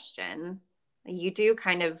that question, you do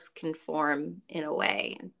kind of conform in a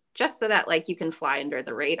way just so that like you can fly under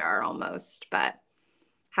the radar almost. But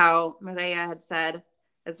how Marreya had said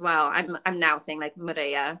as well, I'm now saying like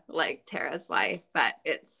Marreya, like Tara's wife, but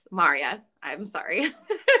it's Marreya. I'm sorry.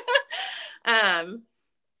 How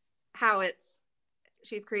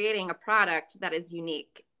she's creating a product that is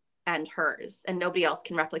unique and hers, and nobody else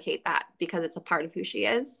can replicate that because it's a part of who she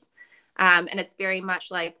is. And it's very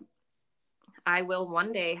much like I will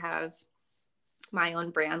one day have my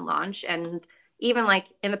own brand launch. And even like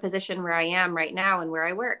in the position where I am right now and where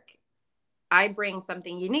I work, I bring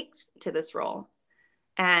something unique to this role.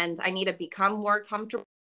 And I need to become more comfortable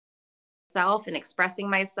with myself and expressing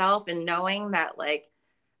myself and knowing that like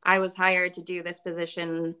I was hired to do this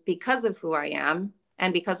position because of who I am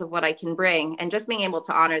and because of what I can bring, and just being able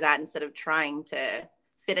to honor that instead of trying to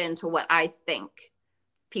fit into what I think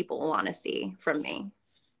people want to see from me.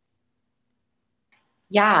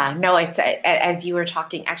 Yeah, no, it's as you were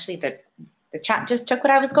talking, actually the chat just took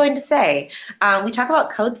what I was going to say. We talk about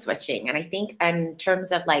code switching, and I think in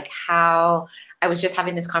terms of like how I was just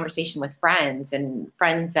having this conversation with friends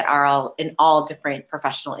that are all in all different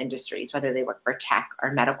professional industries, whether they work for tech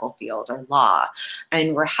or medical field or law.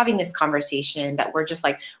 And we're having this conversation that we're just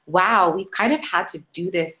like, wow, we've kind of had to do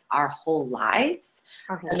this our whole lives.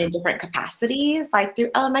 In different capacities, like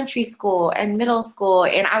through elementary school and middle school.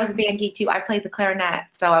 And I was a band geek too. I played the clarinet.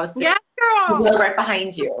 So I was right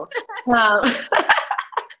behind you.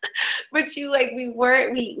 But you like,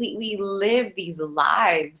 we live these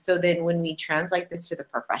lives. So then when we translate this to the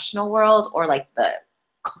professional world or like the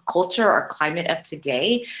culture or climate of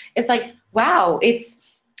today, it's like, wow, it's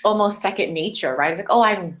almost second nature, right? It's like, oh,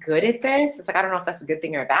 I'm good at this. It's like, I don't know if that's a good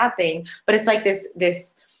thing or a bad thing, but it's like this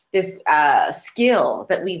skill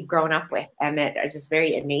that we've grown up with, and that is just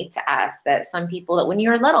very innate to us, that some people that when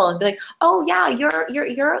you're little and be like, oh yeah,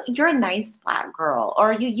 you're a nice Black girl,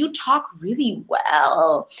 or you talk really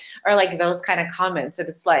well, or like those kind of comments. And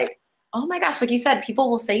it's like, oh my gosh, like you said, people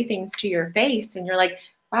will say things to your face and you're like,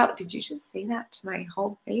 wow, did you just say that to my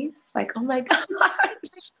whole face? Like, oh my gosh.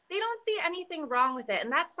 They don't see anything wrong with it.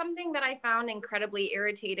 And that's something that I found incredibly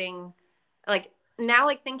irritating. Like, now,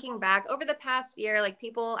 like thinking back over the past year, like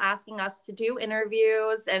people asking us to do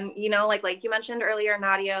interviews, and you know, like you mentioned earlier,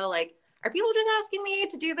 Nadia, like, are people just asking me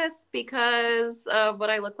to do this because of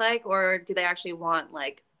what I look like, or do they actually want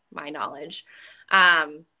like my knowledge?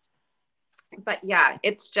 But yeah,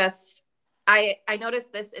 it's just I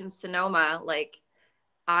noticed this in Sonoma. Like,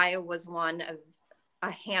 I was one of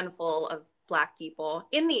a handful of Black people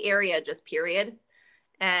in the area, just period,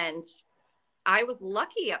 and I was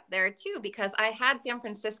lucky up there too, because I had San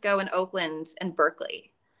Francisco and Oakland and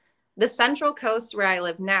Berkeley. The Central Coast where I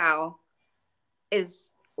live now is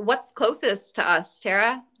what's closest to us,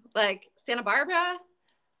 Tara, like Santa Barbara.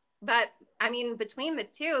 But I mean, between the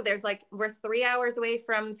two, there's like, we're 3 hours away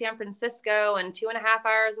from San Francisco and 2.5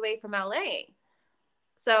 hours away from LA.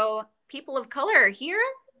 So people of color here,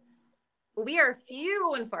 we are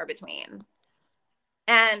few and far between.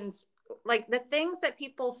 And like the things that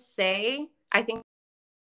people say, I think,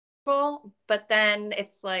 but then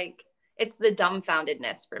it's like, it's the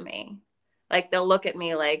dumbfoundedness for me. Like, they'll look at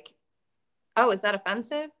me like, oh, is that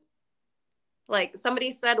offensive? Like,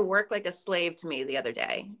 somebody said work like a slave to me the other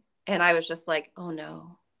day. And I was just like, oh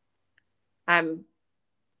no, can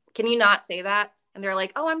you not say that? And they're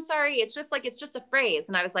like, oh, I'm sorry. It's just a phrase.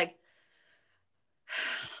 And I was like,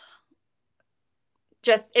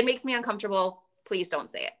 it makes me uncomfortable. Please don't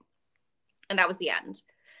say it. And that was the end.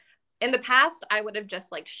 In the past, I would have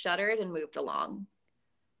just like shuddered and moved along.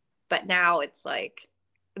 But now it's like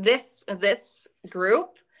this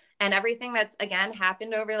group and everything that's, again,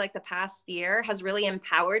 happened over like the past year has really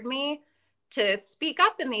empowered me to speak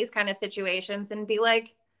up in these kind of situations and be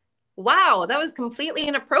like, wow, that was completely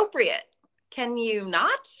inappropriate. Can you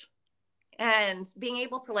not? And being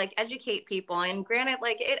able to like educate people. And granted,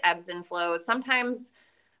 like, it ebbs and flows. Sometimes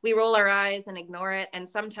we roll our eyes and ignore it, and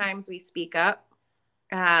sometimes we speak up.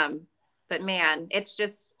 But man, it's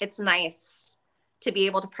nice to be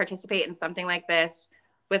able to participate in something like this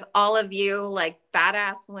with all of you, like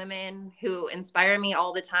badass women who inspire me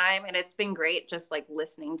all the time. And it's been great just like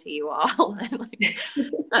listening to you all and like,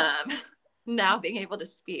 now being able to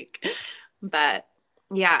speak. But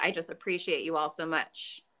yeah, I just appreciate you all so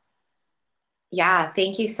much. Yeah,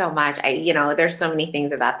 thank you so much. There's so many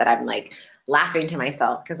things of that I'm like laughing to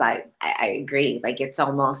myself, because I agree. Like, it's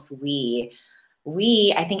almost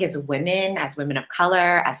I think as women of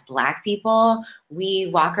color, as Black people, we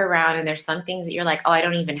walk around and there's some things that you're like, oh, I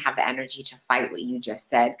don't even have the energy to fight what you just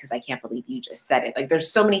said, because I can't believe you just said it. Like,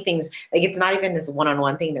 there's so many things, like, it's not even this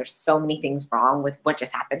one-on-one thing. There's so many things wrong with what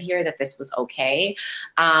just happened here that this was okay.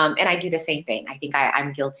 And I do the same thing. I think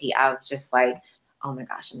I'm guilty of just like, oh my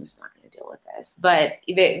gosh, I'm just not going to deal with this. But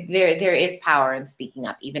there is power in speaking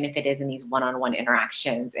up, even if it is in these one-on-one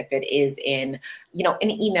interactions, if it is in, you know,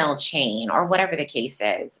 an email chain or whatever the case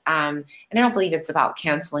is. And I don't believe it's about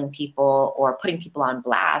canceling people or putting people on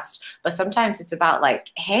blast, but sometimes it's about like,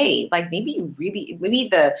 hey, like maybe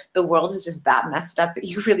the world is just that messed up that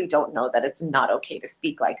you really don't know that it's not okay to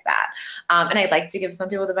speak like that. And I'd like to give some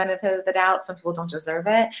people the benefit of the doubt. Some people don't deserve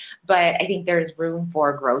it, but I think there's room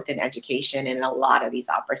for growth in education and a lot of these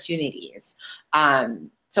opportunities.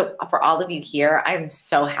 So for all of you here, I'm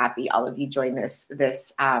so happy all of you joined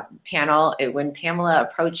this panel. When Pamela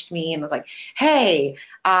approached me and was like, hey,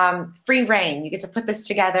 free reign, you get to put this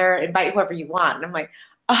together, invite whoever you want. And I'm like,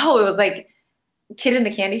 oh, it was like Kid in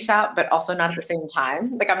the Candy Shop, but also not at the same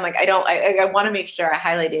time. Like, I'm like, I want to make sure I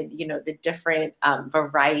highlighted, you know, the different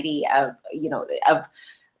variety of, you know, of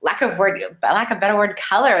lack of better word,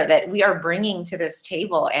 color that we are bringing to this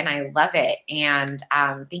table. And I love it. And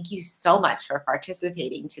thank you so much for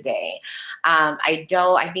participating today. I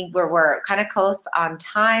think we're kind of close on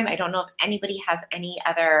time. I don't know if anybody has any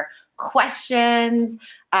other questions,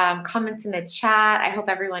 comments in the chat. I hope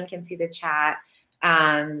everyone can see the chat.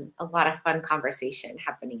 A lot of fun conversation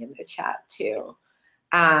happening in the chat too.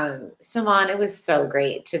 Simonne, it was so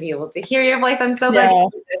great to be able to hear your voice. I'm so glad you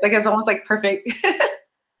did this. Like, it's almost like perfect.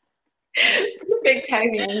 Big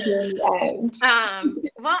timing here in the end.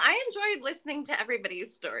 Well, I enjoyed listening to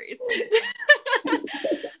everybody's stories.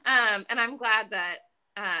 And I'm glad that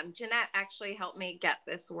Jeanette actually helped me get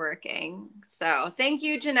this working. So thank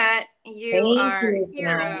you, Jeanette. You are a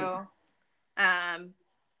hero.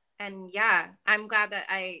 And yeah, I'm glad that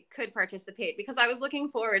I could participate because I was looking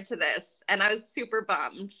forward to this and I was super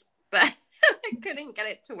bummed that I couldn't get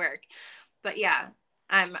it to work. But yeah,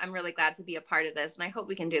 I'm really glad to be a part of this, and I hope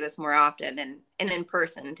we can do this more often and in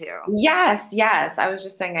person too. Yes. I was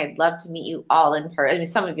just saying I'd love to meet you all in person. I mean,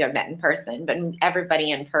 some of you I've met in person, but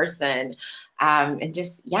everybody in person, and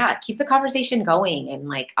just keep the conversation going. And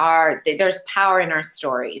like there's power in our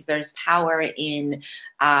stories. There's power in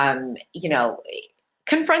you know,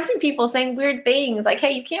 confronting people saying weird things like,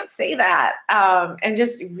 hey, you can't say that, and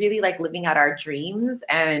just really like living out our dreams.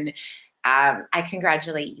 And I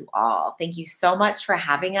congratulate you all. Thank you so much for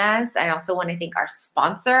having us. I also want to thank our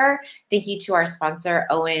sponsor. Thank you to our sponsor,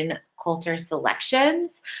 Owen Coulter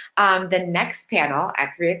Selections. The next panel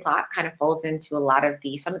at 3 o'clock kind of folds into a lot of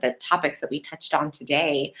some of the topics that we touched on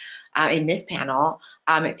today in this panel.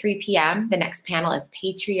 At 3 p.m., the next panel is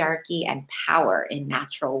Patriarchy and Power in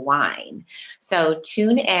Natural Wine. So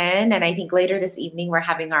tune in, and I think later this evening we're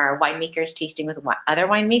having our winemakers tasting with other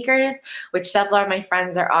winemakers, which several of my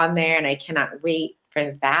friends are on there, and I cannot wait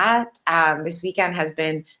for that. This weekend has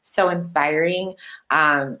been so inspiring.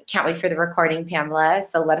 Can't wait for the recording, Pamela.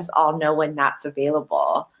 So let us all know when that's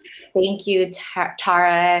available. Thank you,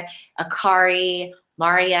 Tara, Akari,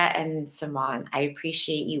 Marreya, and Simonne. I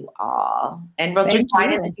appreciate you all. And we'll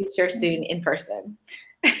join in the future soon in person.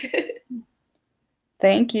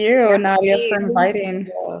 Thank you, Nadia, for inviting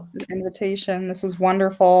the invitation. This was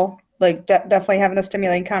wonderful. Like definitely having a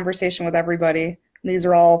stimulating conversation with everybody. These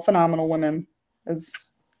are all phenomenal women. As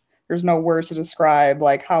there's no words to describe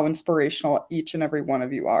like how inspirational each and every one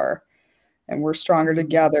of you are, and we're stronger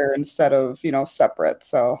together instead of, you know, separate.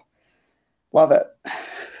 So love it.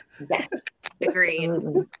 Yes. Agreed.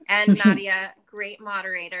 And Nadia, great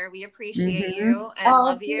moderator. We appreciate you and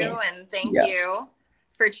love you, and thank you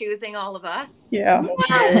for choosing all of us. Yeah.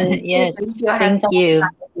 Yes. Thank you.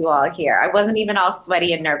 You all here. I wasn't even all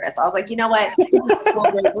sweaty and nervous. I was like, you know what?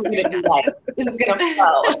 We're gonna do like this is gonna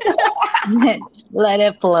flow. Let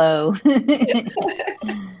it flow.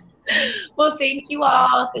 Well, thank you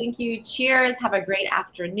all. Thank you. Cheers. Have a great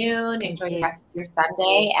afternoon. Enjoy the rest of your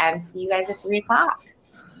Sunday, and see you guys at 3 o'clock.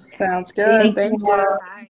 Sounds good. Thank you.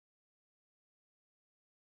 Bye.